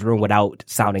the people in this room without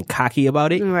sounding cocky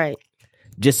about it. Right.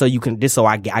 Just so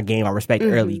I gain my respect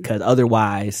early, because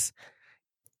otherwise...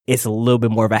 it's a little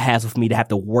bit more of a hassle for me to have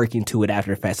to work into it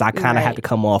after the fact. So I kind of have to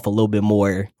come off a little bit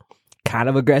more kind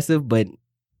of aggressive, but...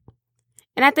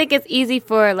 And I think it's easy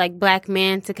for, like, Black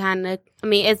men to kind of... I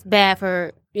mean, it's bad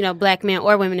for, you know, Black men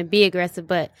or women to be aggressive,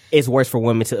 but... it's worse for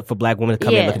Black women to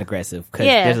come in looking aggressive, because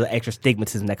there's an extra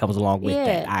stigmatism that comes along with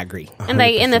that. I agree. 100%. And,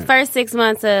 like, in the first 6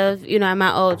 months of, you know, at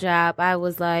my old job, I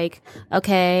was like,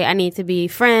 okay, I need to be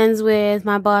friends with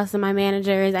my boss and my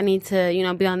managers. I need to, you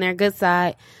know, be on their good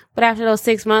side. But after those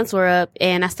 6 months were up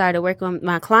and I started working with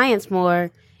my clients more,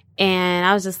 and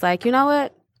I was just like, you know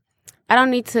what? I don't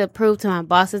need to prove to my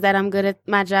bosses that I'm good at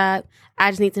my job.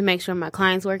 I just need to make sure my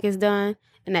clients' work is done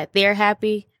and that they're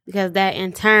happy, because that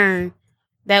in turn,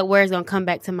 that word's going to come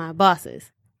back to my bosses.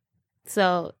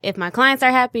 So if my clients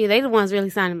are happy, they're the ones really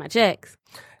signing my checks.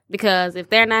 Because if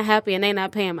they're not happy and they're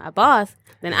not paying my boss,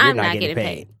 then I'm not getting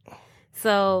paid.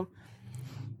 So...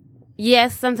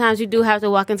 yes, sometimes you do have to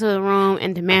walk into the room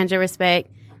and demand your respect,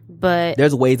 but...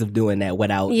 there's ways of doing that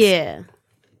without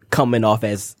coming off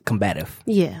as combative.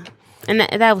 Yeah. And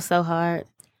that was so hard.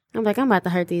 I'm like, I'm about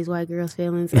to hurt these white girls'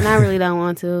 feelings, and I really don't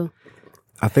want to.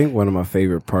 I think one of my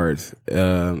favorite parts,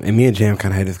 and me and Jam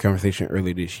kind of had this conversation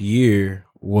early this year,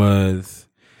 was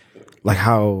like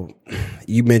how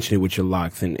you mentioned it with your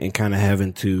locks and kind of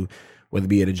having to... whether it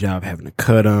be at a job, having to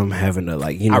cut them, having to,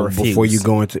 like, you know, before you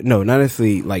go into... no, not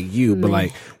necessarily like you, but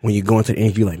like when you go into the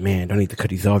interview, like, man, do I need to cut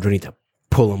these off? Do I need to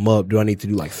pull them up? Do I need to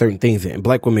do like certain things? And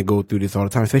Black women go through this all the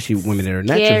time, especially women that are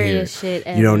natural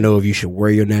hair. You don't know if you should wear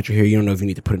your natural hair. You don't know if you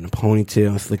need to put it in a ponytail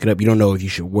and slick it up. You don't know if you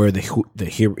should wear the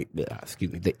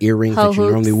earrings that you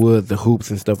normally would, the hoops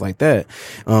and stuff like that.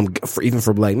 Even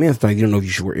for Black men, it's like you don't know if you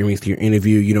should wear earrings to your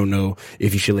interview. You don't know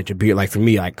if you should let your beard. Like for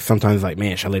me, like sometimes, like,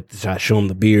 man, should I show them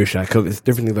the beard? Should I cover? It's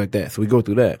different things like that. So we go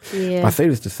through that. Yeah. But I say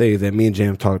this to say is that me and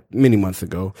Jam talked many months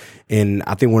ago, and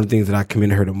I think one of the things that I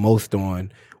commended her the most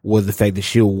on was the fact that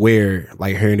she'll wear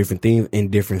like her and different things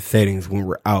in different settings when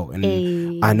we're out.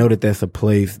 And I know that that's a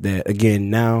place that,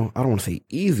 again, now I don't want to say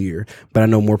easier, but I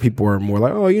know more people are more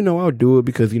like, oh, you know, I'll do it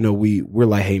because, you know, we're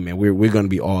like, hey man, we're going to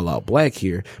be all out Black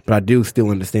here. But I do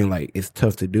still understand like it's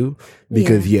tough to do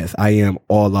because yes, I am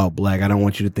all out Black. I don't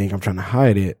want you to think I'm trying to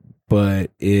hide it,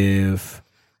 but if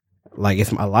like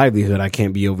it's my livelihood, I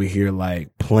can't be over here like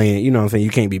playing, you know what I'm saying? You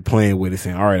can't be playing with it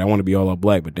saying, all right, I want to be all out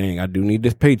Black, but dang, I do need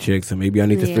this paycheck, so maybe I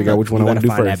need to figure out which one I want to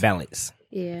do first. That balance.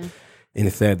 Yeah. And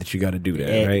it's sad that you got to do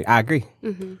that, right? I agree.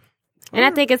 Mm-hmm. And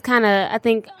I think it's I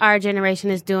think our generation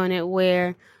is doing it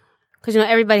where, because, you know,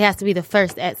 everybody has to be the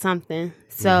first at something.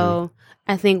 So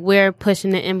I think we're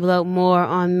pushing the envelope more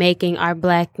on making our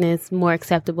blackness more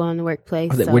acceptable in the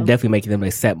workplace. We're definitely making them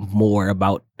accept more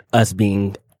about us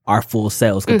being our full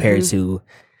selves compared to.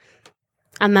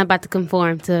 I'm not about to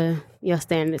conform to your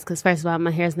standards because, first of all,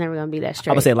 my hair's never going to be that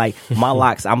straight. I would say, like, my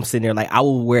locks, I'm sitting there, like, I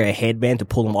will wear a headband to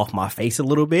pull them off my face a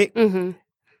little bit. Mm-hmm.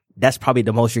 That's probably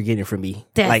the most you're getting from me.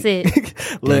 That's like,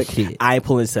 it. Look, I ain't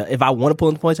pulling stuff. If I want to pull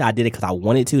in the points, I did it because I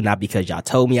wanted to, not because y'all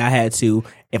told me I had to.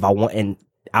 If I want, and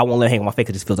I won't let it hang on my face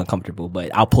because it just feels uncomfortable,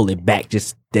 but I'll pull it back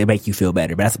just to make you feel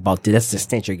better. But that's the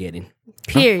stench you're getting.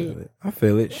 Period. I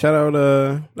feel it. Shout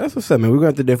out, that's what's up, man. We're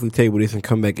going to have to definitely table this and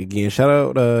come back again. Shout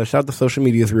out the social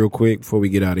medias real quick before we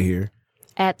get out of here.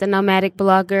 At the Nomadic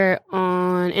Blogger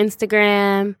on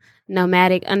Instagram,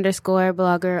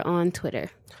 Nomadic_blogger on Twitter.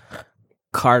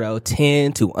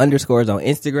 Cardo10 2 underscores on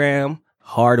Instagram.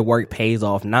 Hard work pays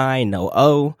off 9, no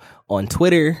O on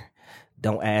Twitter.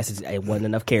 Don't ask, it wasn't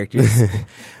enough characters.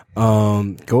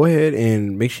 Go ahead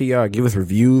and make sure y'all give us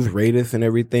reviews, rate us and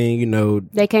everything. You know,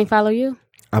 They can't follow you?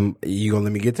 You gonna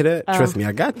let me get to that? Trust me,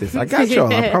 I got this. I got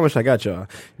y'all. I promise I got y'all.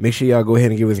 Make sure y'all go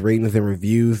ahead and give us ratings and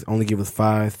reviews. Only give us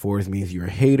 5. 4 means you're a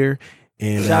hater.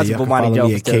 And Shout out to y'all can Bomani follow Jones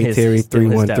me at for stealing his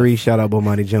KTerry313. stuff. Shout out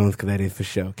Bomani Jones because that is for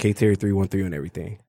sure. KTerry313 on everything.